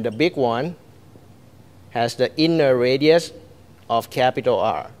 and the big one has the inner radius of capital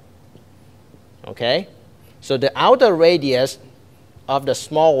R. Okay? So the outer radius of the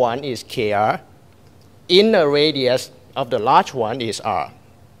small one is kr, inner radius of the large one is R.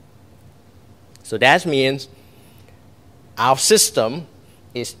 So that means our system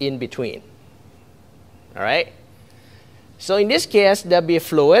is in between. All right? So in this case, there'll be a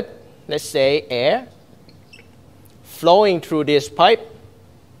fluid, let's say air, flowing through this pipe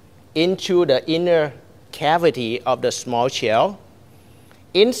into the inner cavity of the small shell.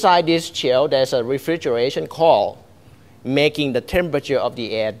 Inside this shell, there's a refrigeration coil, making the temperature of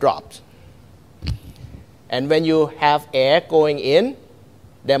the air drop. And when you have air going in,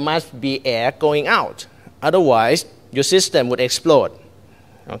 there must be air going out. Otherwise, your system would explode.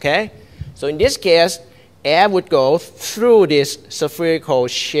 Okay? So in this case, air would go through this spherical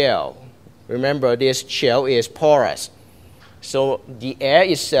shell. Remember, this shell is porous. So the air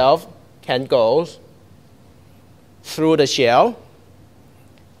itself can go through the shell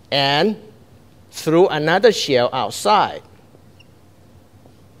and through another shell outside,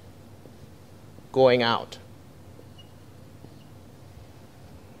 going out.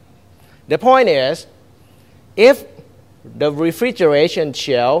 The point is, if the refrigeration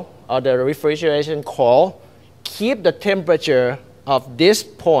shell or the refrigeration coil keep the temperature of this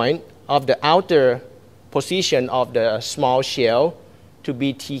point of the outer position of the small shell to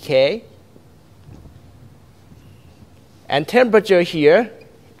be Tk, and temperature here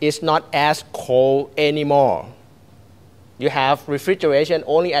is not as cold anymore. You have refrigeration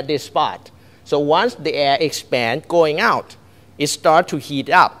only at this spot. So once the air expands going out, it starts to heat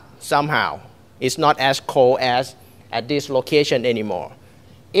up somehow. It's not as cold as at this location anymore.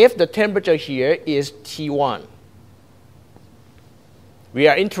 If the temperature here is T1, we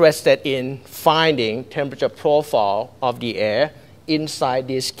are interested in finding temperature profile of the air inside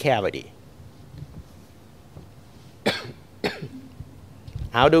this cavity.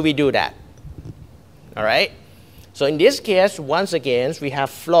 How do we do that? All right? So in this case, once again, we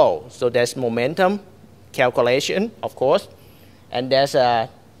have flow. So there's momentum calculation, of course, and there's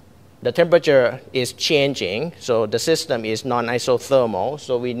the temperature is changing, so the system is non-isothermal,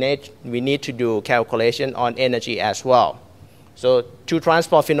 so we need to do calculation on energy as well. So two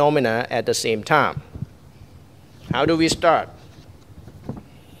transport phenomena at the same time. How do we start?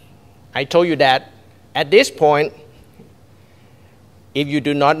 I told you that at this point, if you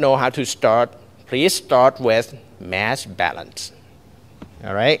do not know how to start, please start with mass balance.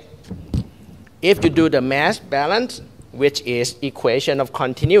 All right? If you do the mass balance, which is equation of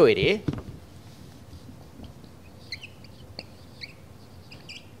continuity,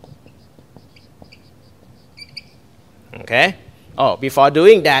 okay? Oh, before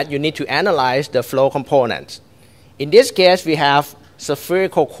doing that, you need to analyze the flow components. In this case, we have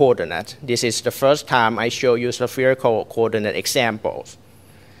spherical coordinate. This is the first time I show you spherical coordinate examples.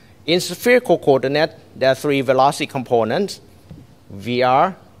 In spherical coordinate, there are three velocity components: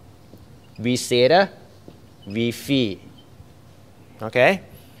 VR, V theta, V phi. Okay?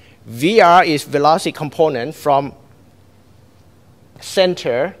 VR is velocity component from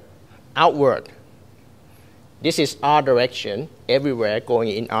center outward. This is R direction, everywhere going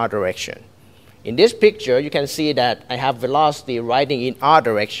in R direction. In this picture, you can see that I have velocity riding in R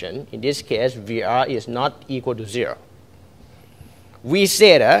direction. In this case, VR is not equal to 0. V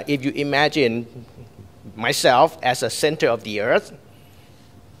theta, if you imagine myself as a center of the earth,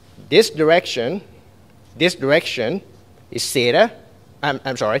 this direction is theta.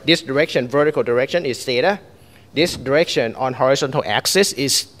 I'm sorry, this direction, vertical direction, is theta. This direction on horizontal axis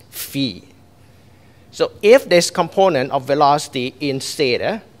is phi. So if there's component of velocity in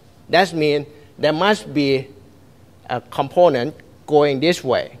theta, that means there must be a component going this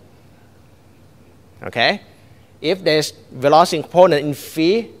way. Okay? If there's velocity component in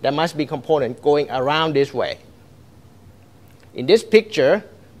phi, there must be component going around this way. In this picture,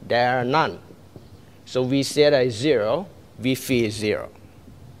 there are none. So V theta is 0, V phi is 0.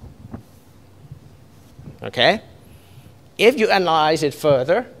 Okay? If you analyze it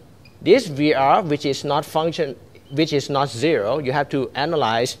further, this VR, which is not 0, you have to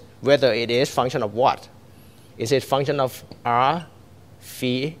analyze whether it is function of what. Is it function of R,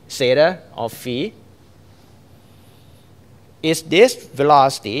 phi, theta, or phi? Is this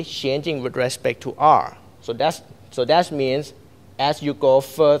velocity changing with respect to R? So that means as you go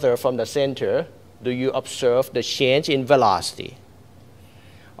further from the center, do you observe the change in velocity?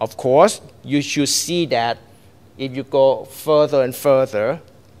 Of course, you should see that if you go further and further,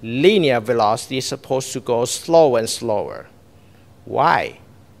 linear velocity is supposed to go slower and slower. Why?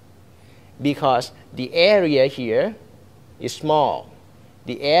 Because the area here is small.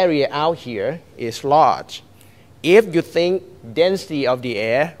 The area out here is large. If you think density of the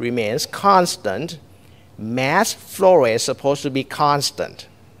air remains constant, mass flow rate is supposed to be constant.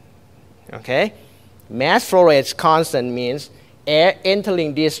 Okay? Mass flow rate constant means air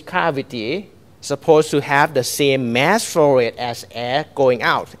entering this cavity supposed to have the same mass flow rate as air going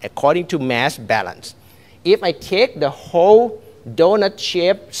out according to mass balance. If I take the whole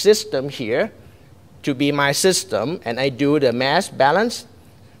donut-shaped system here to be my system and I do the mass balance,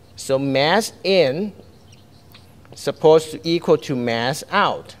 so mass in supposed to equal to mass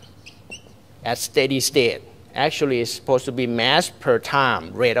out at steady state. Actually, it's supposed to be mass per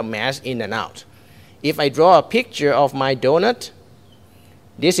time, rate of mass in and out. If I draw a picture of my donut,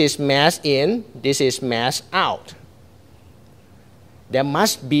 this is mass in, this is mass out. There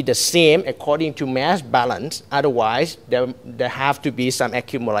must be the same according to mass balance, otherwise there have to be some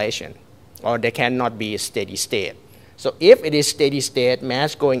accumulation, or there cannot be a steady state. So if it is steady state,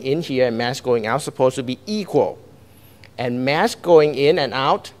 mass going in here and mass going out supposed to be equal. And mass going in and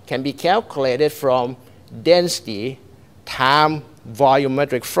out can be calculated from density times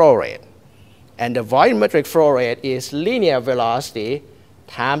volumetric flow rate. And the volumetric flow rate is linear velocity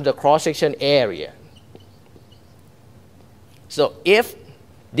times the cross-section area. So if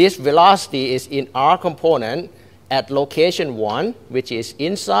this velocity is in R component at location 1, which is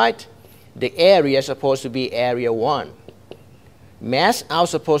inside, the area is supposed to be area 1. Mass out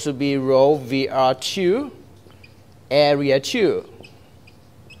supposed to be rho VR2, area 2.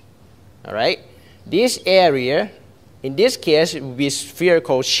 All right? This area, in this case, it would be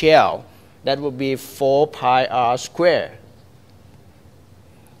spherical shell. That would be 4 pi r squared.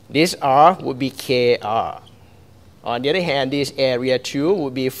 This r would be kr. On the other hand, this area 2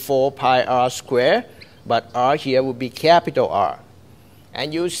 would be 4 pi r squared, but r here would be capital R.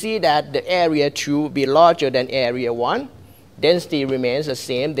 And you see that the area 2 would be larger than area 1. Density remains the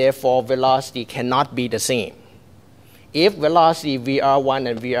same, therefore velocity cannot be the same. If velocity VR1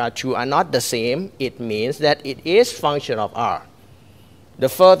 and VR2 are not the same, it means that it is function of r. The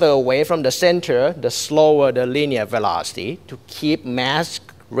further away from the center, the slower the linear velocity to keep mass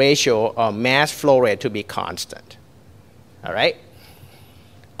ratio or mass flow rate to be constant. All right?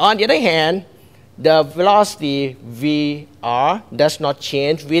 On the other hand, the velocity VR does not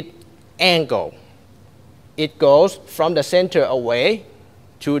change with angle. It goes from the center away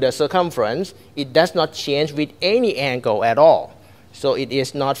to the circumference. It does not change with any angle at all. So it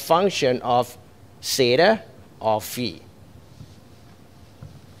is not function of theta or phi.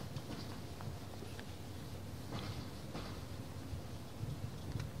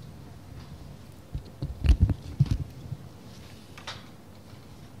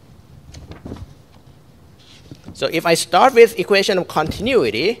 So if I start with equation of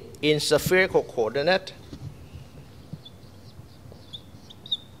continuity in spherical coordinate,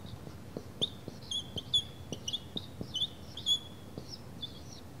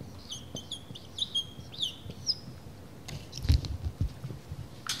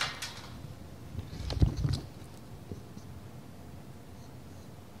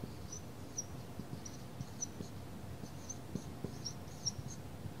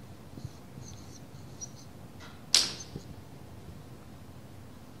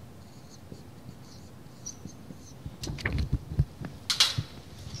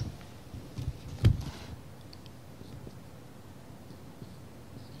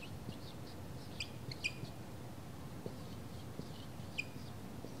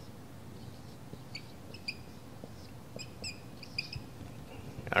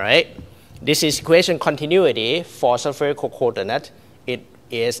 all right, this is equation continuity for spherical coordinate. It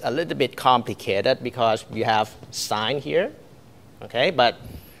is a little bit complicated because we have sign here, okay, but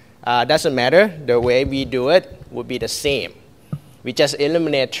doesn't matter. The way we do it would be the same. We just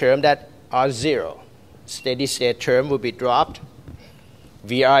eliminate terms that are 0. Steady state term will be dropped.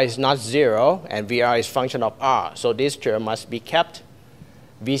 VR is not 0, and VR is function of r, so this term must be kept.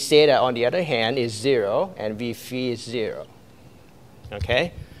 V theta, on the other hand, is 0, and V phi is 0.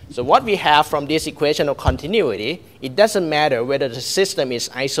 Okay? So what we have from this equation of continuity, it doesn't matter whether the system is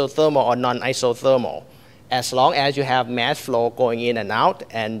isothermal or non-isothermal. As long as you have mass flow going in and out,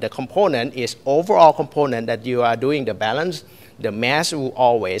 and the component is overall component that you are doing the balance, the mass will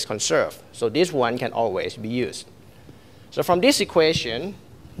always conserve. So this one can always be used. So from this equation,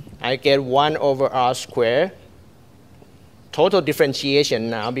 I get 1 over r squared. Total differentiation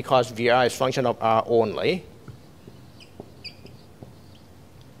now, because VR is function of r only.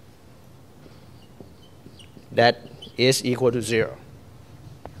 That is equal to 0.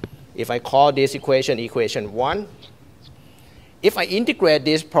 If I call this equation equation 1, if I integrate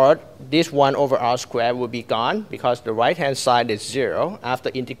this part, this 1 over r squared will be gone because the right-hand side is 0. After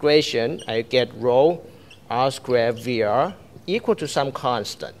integration, I get rho r squared VR equal to some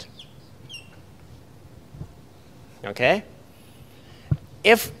constant. Okay?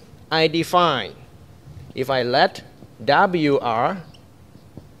 If I let WR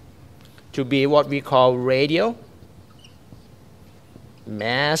to be what we call radial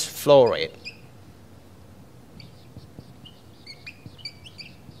mass flow rate.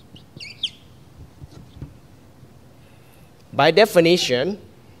 By definition,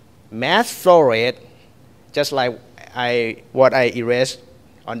 mass flow rate, just like what I erased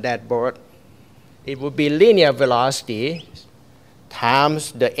on that board, it would be linear velocity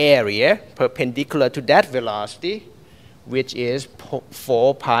times the area perpendicular to that velocity, which is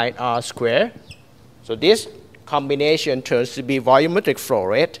 4 pi r squared. So this combination turns to be volumetric flow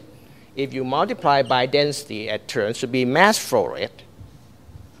rate. If you multiply by density, it turns to be mass flow rate.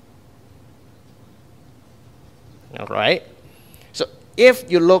 All right? So if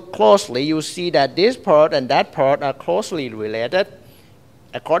you look closely, you see that this part and that part are closely related.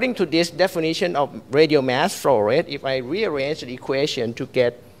 According to this definition of radial mass flow rate, if I rearrange the equation to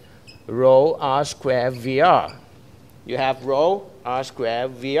get rho r squared VR, you have rho r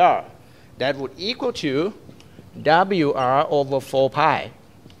squared VR. That would equal to WR over 4 pi.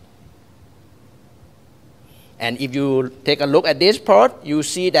 And if you take a look at this part, you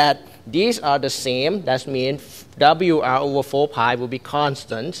see that these are the same. That means WR over 4 pi will be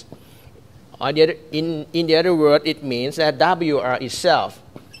constant. In the other word, it means that WR itself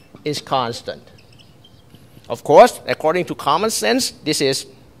is constant. Of course, according to common sense, this is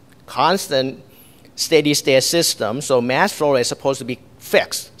constant steady state system, so mass flow rate is supposed to be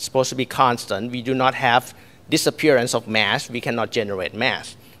fixed, supposed to be constant. We do not have disappearance of mass. We cannot generate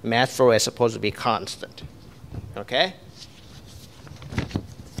mass. Mass flow rate is supposed to be constant. Okay?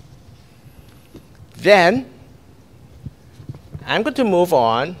 Then, I'm going to move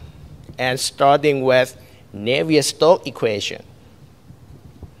on and starting with Navier-Stoke equation.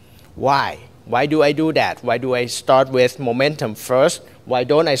 Why? Why do I do that? Why do I start with momentum first? Why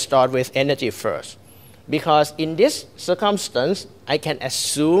don't I start with energy first? Because in this circumstance, I can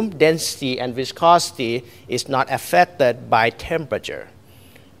assume density and viscosity is not affected by temperature.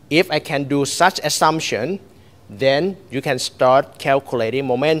 If I can do such assumption, then you can start calculating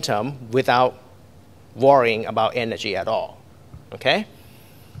momentum without worrying about energy at all. Okay?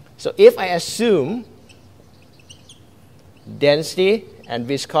 So if I assume density and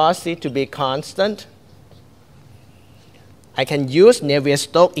viscosity to be constant, I can use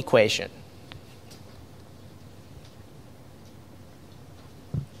Navier-Stoke equation.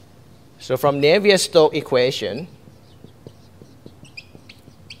 So from Navier-Stoke equation,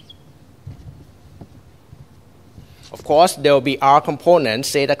 of course, there will be R component,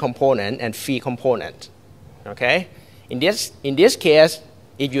 theta component, and phi component. Okay? In this case,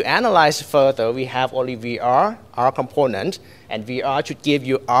 if you analyze further, we have only VR, R component, and VR should give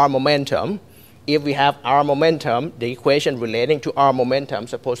you R momentum. If we have R momentum, the equation relating to R momentum is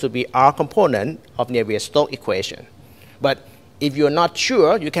supposed to be R component of Navier-Stoke equation. But if you're not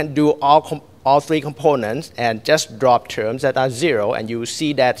sure, you can do all three components and just drop terms that are zero, and you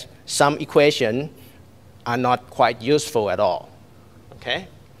see that some equations are not quite useful at all. Okay?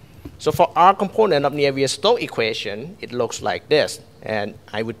 So for R component of Navier-Stoke equation, it looks like this. And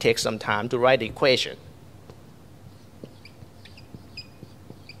I would take some time to write the equation.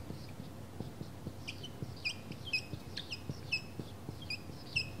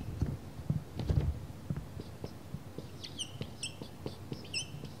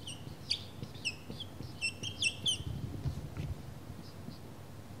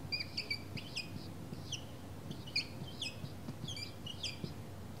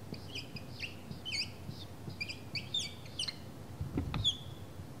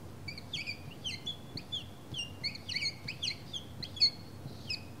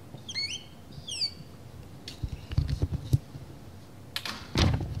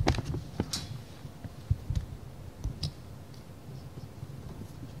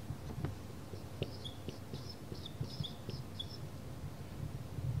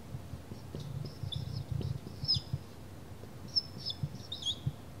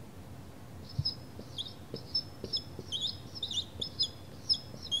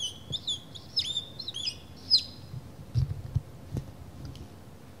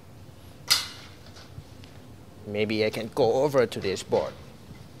 Maybe I can go over to this board.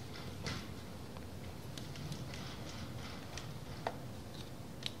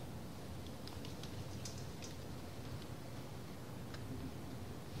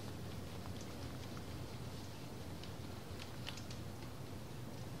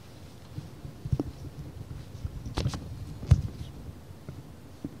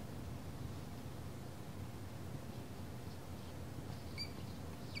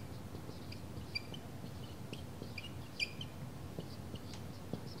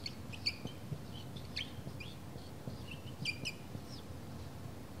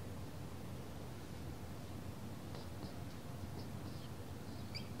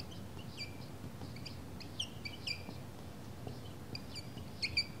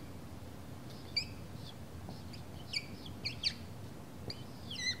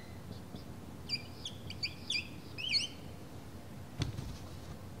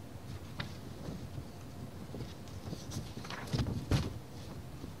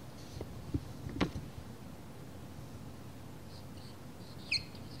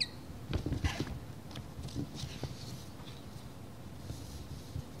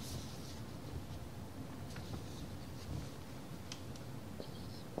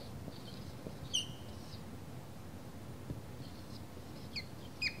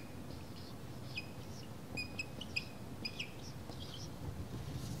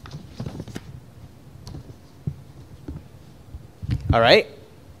 All right,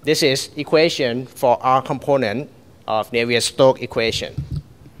 this is equation for R component of Navier-Stoke equation.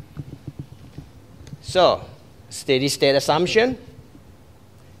 So, steady state assumption,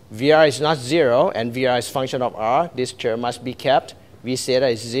 VR is not zero and VR is function of R. This term must be kept. V theta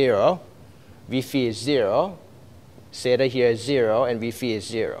is zero, V phi is zero, theta here is zero, and V phi is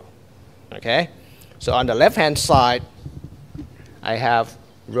zero. Okay, so on the left hand side, I have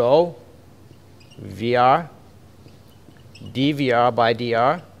rho VR dVr by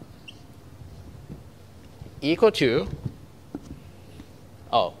dr equal to,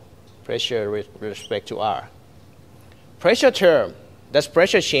 pressure with respect to R. Pressure term, does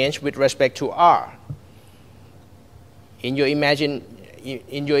pressure change with respect to R? In your imagine,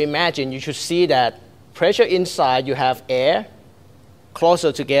 you should see that pressure inside you have air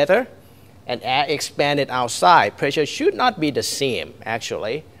closer together, and air expanded outside, pressure should not be the same,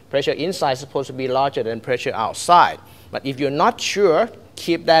 actually. Pressure inside is supposed to be larger than pressure outside. But if you're not sure,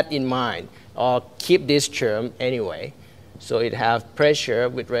 keep that in mind, or keep this term anyway. So it has pressure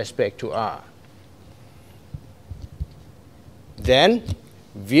with respect to R. Then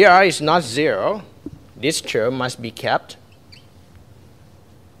VR is not 0. This term must be kept.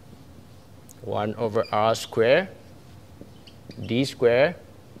 1 over R squared d squared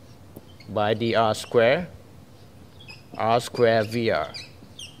by dr squared R squared VR.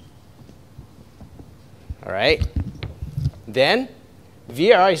 All right? Then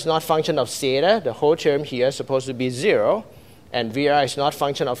VR is not function of theta. The whole term here is supposed to be 0. And VR is not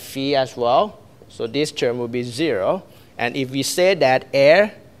function of phi as well. So this term will be 0. And if we say that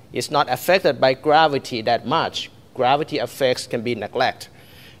air is not affected by gravity that much, gravity effects can be neglected.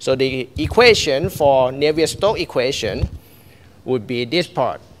 So the equation for Navier-Stoke equation would be this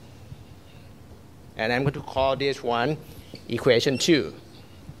part. And I'm going to call this one equation 2.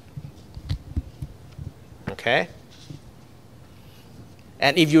 Okay?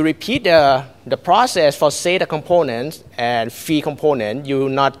 And if you repeat the process for theta components and phi component, you will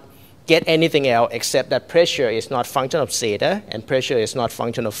not get anything else except that pressure is not function of theta and pressure is not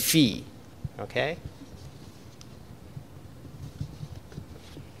function of phi. Okay?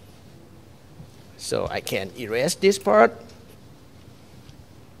 So I can erase this part.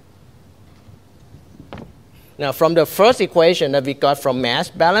 Now from the first equation that we got from mass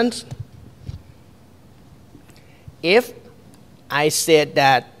balance, if I said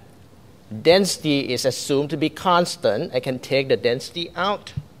that density is assumed to be constant, I can take the density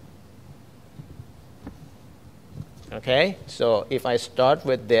out. Okay, so if I start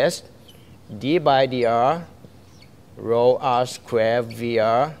with this, d by dr rho r squared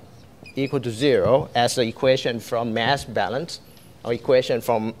VR equal to 0 as the equation from mass balance, or equation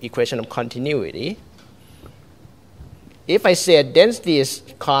from equation of continuity. If I say density is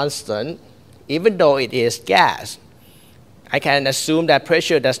constant, even though it is gas, I can assume that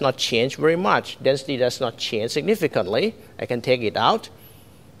pressure does not change very much. Density does not change significantly. I can take it out.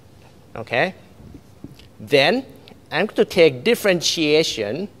 Okay? Then I'm going to take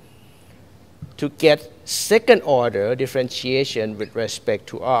differentiation to get second order differentiation with respect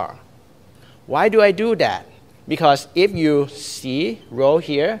to R. Why do I do that? Because if you see rho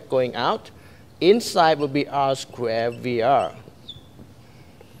here going out, inside will be R squared VR.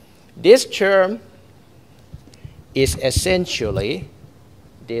 This term is essentially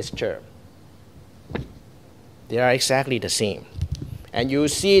this term. They are exactly the same. And you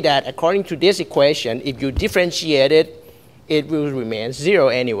see that according to this equation, if you differentiate it, it will remain 0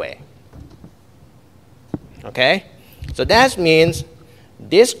 anyway. Okay? So that means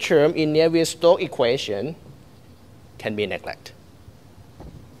this term in Navier-Stoke equation can be neglected.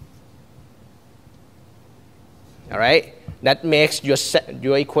 All right? That makes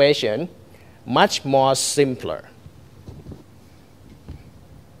your equation much more simpler.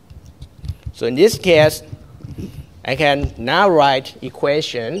 So in this case, I can now write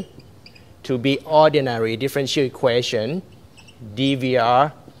equation to be ordinary differential equation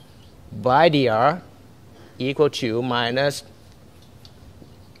dVr by dr equal to minus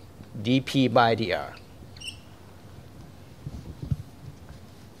dP by dr.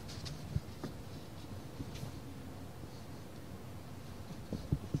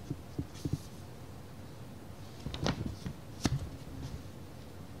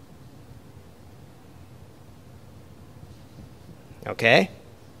 Okay?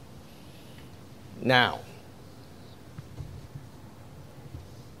 Now,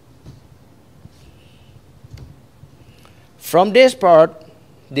 from this part,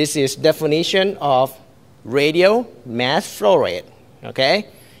 this is definition of radial mass flow rate. Okay?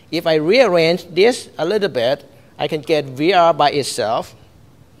 If I rearrange this a little bit, I can get VR by itself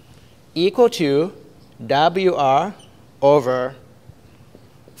equal to WR over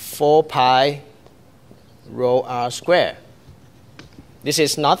 4 pi rho R squared. This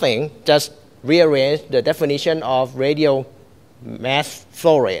is nothing, just rearrange the definition of radial mass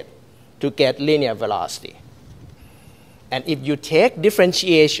flow rate to get linear velocity. And if you take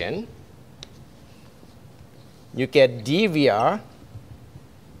differentiation, you get dVr,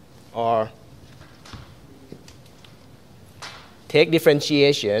 or take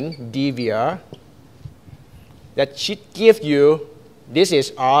differentiation dVr, that should give you, this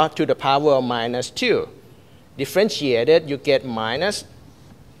is R to the power of minus 2. Differentiated, you get minus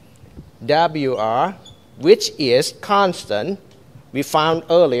WR, which is constant. We found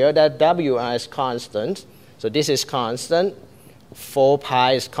earlier that WR is constant. So this is constant. 4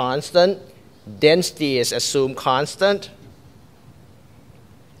 pi is constant. Density is assumed constant.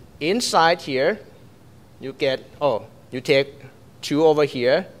 inside here, you get, you take 2 over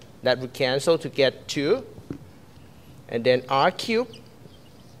here. That would cancel to get 2. And then r cubed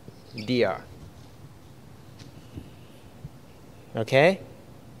dr. Okay?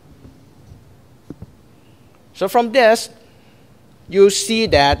 So from this, you see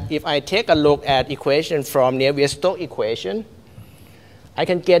that if I take a look at equation from Navier-Stoke equation, I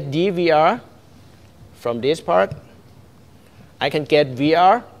can get dVr from this part. I can get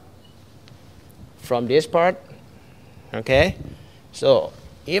Vr from this part. Okay? So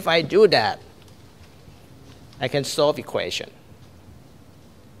if I do that, I can solve equation.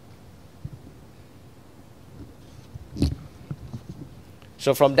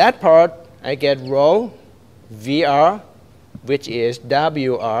 So from that part, I get rho Vr, which is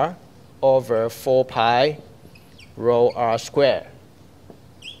Wr over 4 pi rho r squared,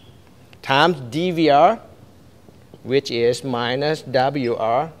 times dVr, which is minus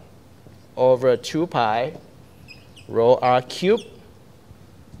Wr over 2 pi rho r cubed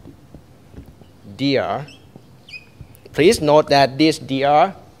dr. Please note that this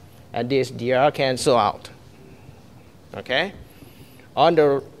dr and this dr cancel out. Okay? On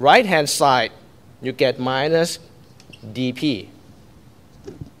the right-hand side, you get minus dp.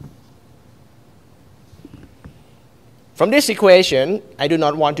 From this equation, I do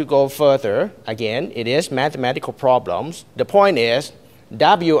not want to go further. Again, it is mathematical problems. The point is,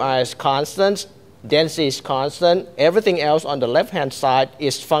 Wr is constant, density is constant. Everything else on the left-hand side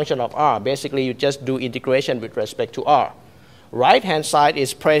is function of r. Basically, you just do integration with respect to r. Right-hand side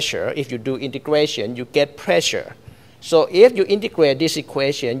is pressure. If you do integration, you get pressure. So if you integrate this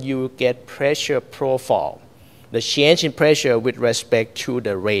equation, you get pressure profile, the change in pressure with respect to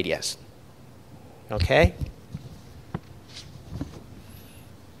the radius. Okay?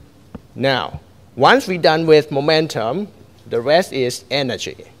 Now, once we're done with momentum, the rest is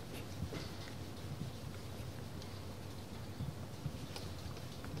energy.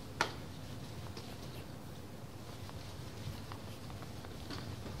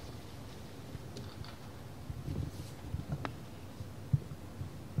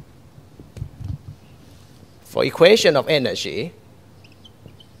 For equation of energy,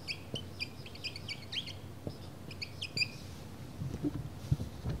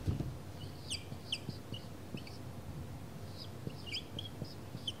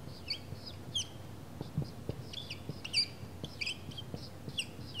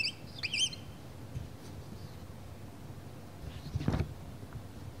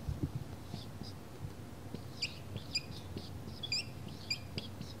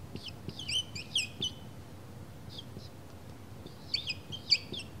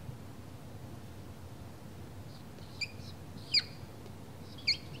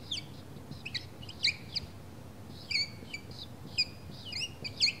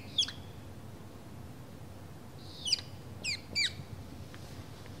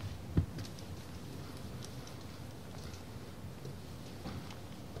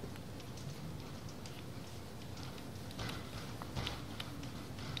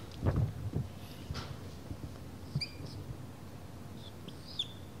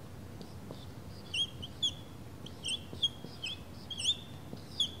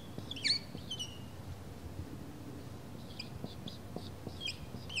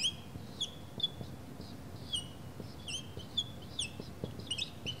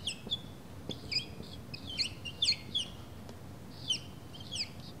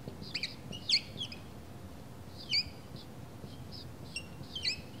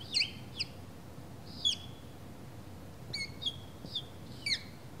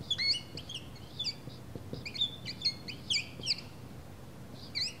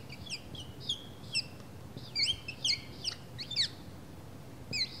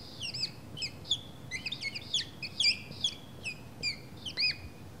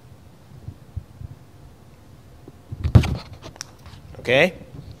 okay?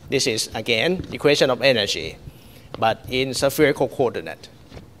 This is, again, equation of energy, but in spherical coordinate.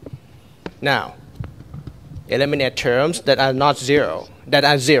 Now, eliminate terms that are not zero,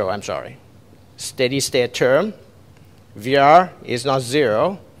 I'm sorry. Steady state term, Vr is not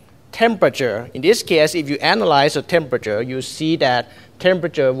zero. Temperature, in this case, if you analyze the temperature, you see that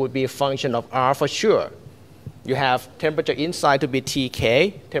temperature would be a function of R for sure. You have temperature inside to be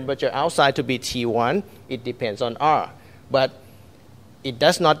Tk, temperature outside to be T1. It depends on R. But it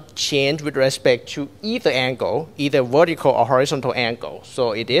does not change with respect to either angle, either vertical or horizontal angle.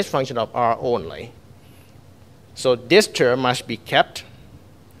 So it is function of R only. So this term must be kept.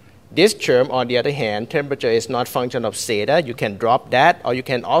 This term, on the other hand, temperature is not function of zeta. You can drop that, or you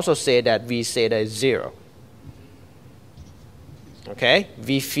can also say that V zeta is 0. Okay,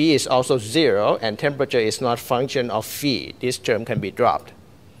 V phi is also 0, and temperature is not function of phi. This term can be dropped.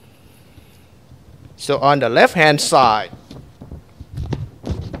 So on the left-hand side,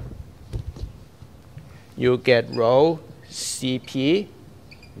 you get rho Cp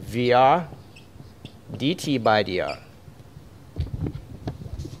Vr dt by dr.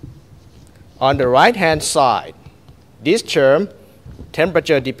 On the right-hand side, this term,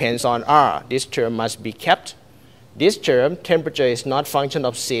 temperature depends on R. This term must be kept. This term, temperature is not function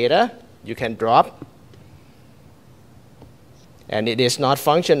of zeta. You can drop. And it is not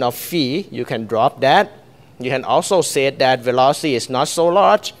function of phi. You can drop that. You can also say that velocity is not so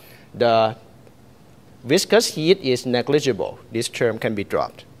large. The viscous heat is negligible. This term can be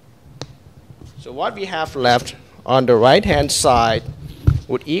dropped. So what we have left on the right-hand side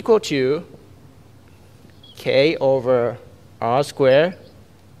would equal to K over R squared.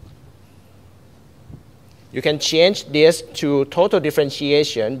 You can change this to total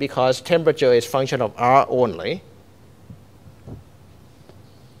differentiation because temperature is function of R only.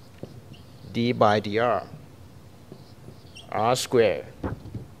 D by dr. R squared.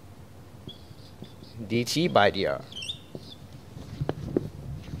 dt by dr.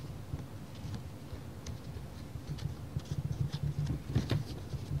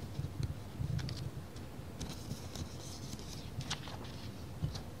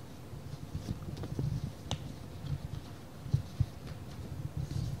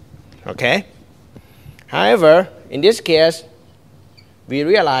 Okay. However, in this case, we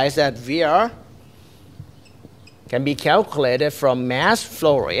realize that Vr can be calculated from mass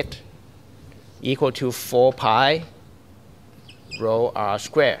flow rate equal to 4 pi rho R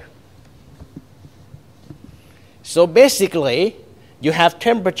squared. So basically, you have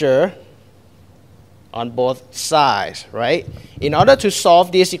temperature on both sides, right? In order to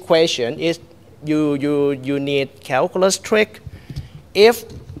solve this equation, you need calculus trick. If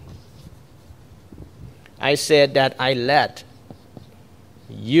I said that I let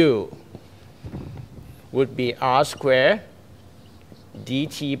U would be R squared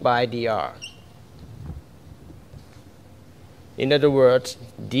dt by dr. In other words,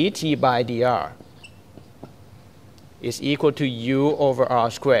 dt by dr is equal to U over R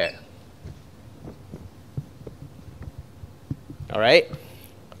squared. All right?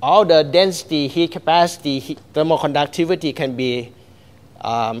 All the density, heat capacity, thermal conductivity can be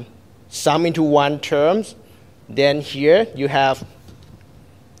summed into one term. Then here you have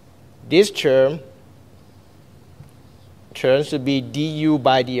this term turns to be du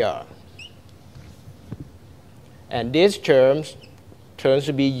by dr. And this term turns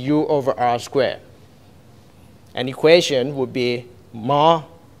to be U over R squared. An equation would be more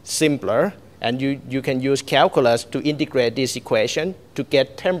simpler, and you can use calculus to integrate this equation to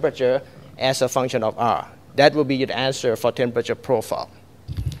get temperature as a function of R. That will be your answer for temperature profile.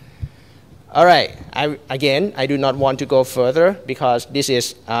 All right, I do not want to go further because this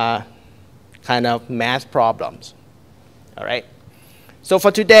is kind of math problems. All right, so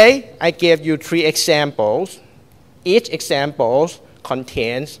for today, I gave you 3 examples. Each example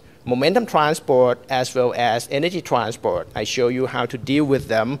contains momentum transport as well as energy transport. I show you how to deal with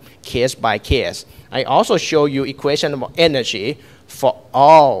them case by case. I also show you equation of energy for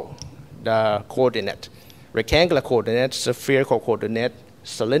all the coordinates: rectangular coordinates, spherical coordinate,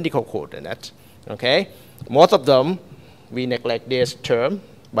 cylindrical coordinates. Okay, most of them we neglect this term,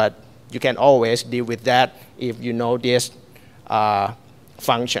 but you can always deal with that if you know this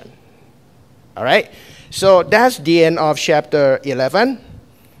function. All right, so that's the end of chapter 11.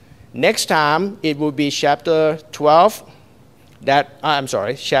 Next time it will be chapter 12.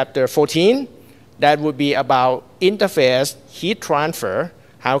 Chapter 14. That would be about interface heat transfer.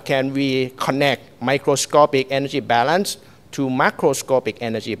 How can we connect microscopic energy balance to macroscopic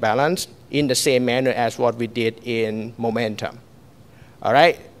energy balance in the same manner as what we did in momentum. All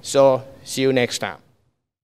right, so see you next time.